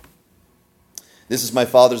 This is my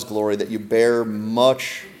Father's glory, that you bear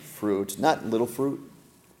much fruit, not little fruit.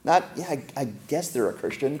 I guess they're a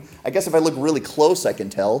Christian. I guess if I look really close, I can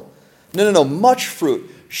tell. No, much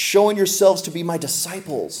fruit, showing yourselves to be my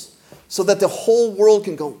disciples, so that the whole world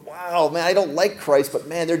can go, wow, man, I don't like Christ, but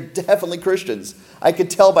man, they're definitely Christians. I could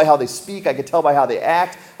tell by how they speak. I could tell by how they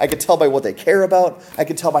act. I could tell by what they care about. I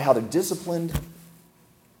could tell by how they're disciplined.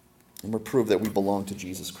 And we're proved that we belong to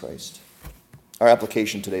Jesus Christ. Our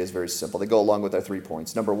application today is very simple. They go along with our 3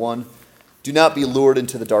 points. Number 1, do not be lured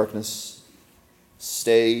into the darkness.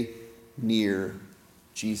 Stay near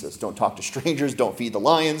Jesus. Don't talk to strangers. Don't feed the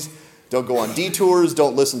lions. Don't go on detours.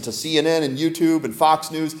 Don't listen to CNN and YouTube and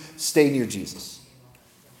Fox News. Stay near Jesus.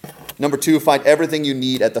 Number 2, find everything you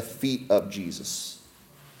need at the feet of Jesus.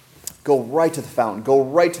 Go right to the fountain. Go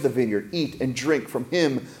right to the vineyard. Eat and drink from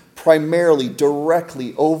him primarily,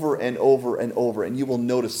 directly, over and over and over. And you will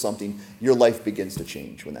notice something. Your life begins to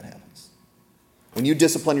change when that happens. When you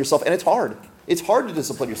discipline yourself, and it's hard. It's hard to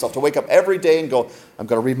discipline yourself, to wake up every day and go, I'm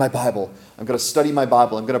going to read my Bible. I'm going to study my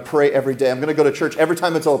Bible. I'm going to pray every day. I'm going to go to church every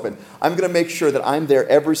time it's open. I'm going to make sure that I'm there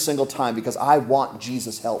every single time because I want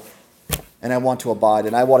Jesus' help. And I want to abide,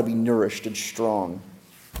 and I want to be nourished and strong.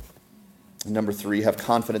 And number 3, have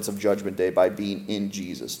confidence of Judgment Day by being in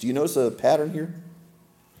Jesus. Do you notice a pattern here?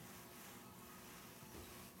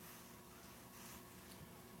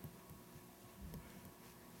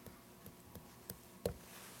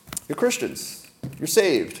 You're Christians. You're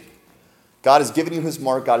saved. God has given you his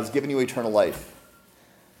mark. God has given you eternal life.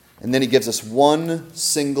 And then he gives us one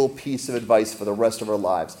single piece of advice for the rest of our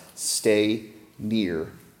lives. Stay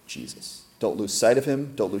near Jesus. Don't lose sight of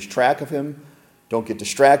him. Don't lose track of him. Don't get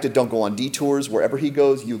distracted. Don't go on detours. Wherever he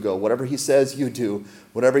goes, you go. Whatever he says, you do.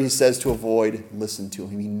 Whatever he says to avoid, listen to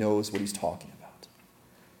him. He knows what he's talking about.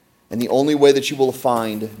 And the only way that you will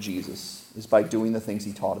find Jesus is by doing the things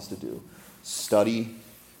he taught us to do. Study,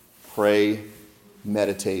 pray,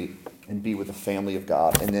 meditate, and be with the family of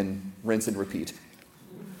God. And then rinse and repeat.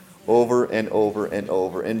 Over and over and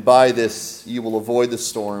over. And by this, you will avoid the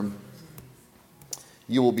storm.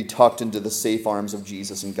 You will be tucked into the safe arms of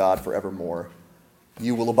Jesus and God forevermore.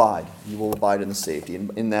 You will abide. You will abide in the safety.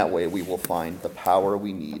 And in that way, we will find the power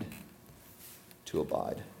we need to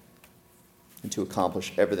abide and to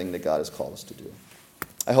accomplish everything that God has called us to do.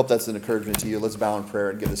 I hope that's an encouragement to you. Let's bow in prayer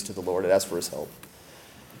and give this to the Lord and ask for his help.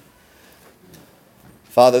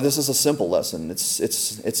 Father, this is a simple lesson.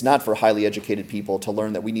 It's not for highly educated people to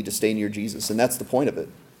learn that we need to stay near Jesus, and that's the point of it.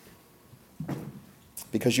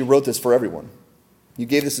 Because you wrote this for everyone. You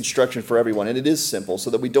gave this instruction for everyone, and it is simple so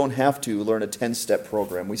that we don't have to learn a 10-step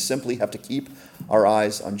program. We simply have to keep our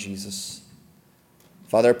eyes on Jesus.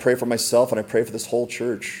 Father, I pray for myself and I pray for this whole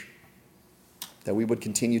church that we would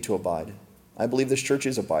continue to abide. I believe this church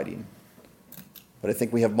is abiding. But I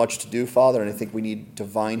think we have much to do, Father, and I think we need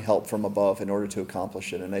divine help from above in order to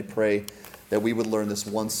accomplish it. And I pray that we would learn this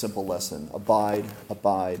one simple lesson. Abide,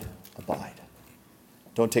 abide, abide.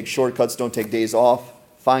 Don't take shortcuts. Don't take days off.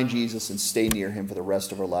 Find Jesus and stay near him for the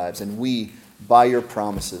rest of our lives. And we, by your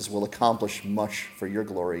promises, will accomplish much for your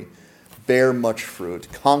glory, bear much fruit,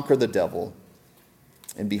 conquer the devil,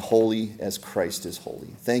 and be holy as Christ is holy.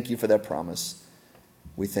 Thank you for that promise.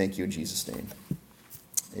 We thank you in Jesus' name.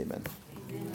 Amen.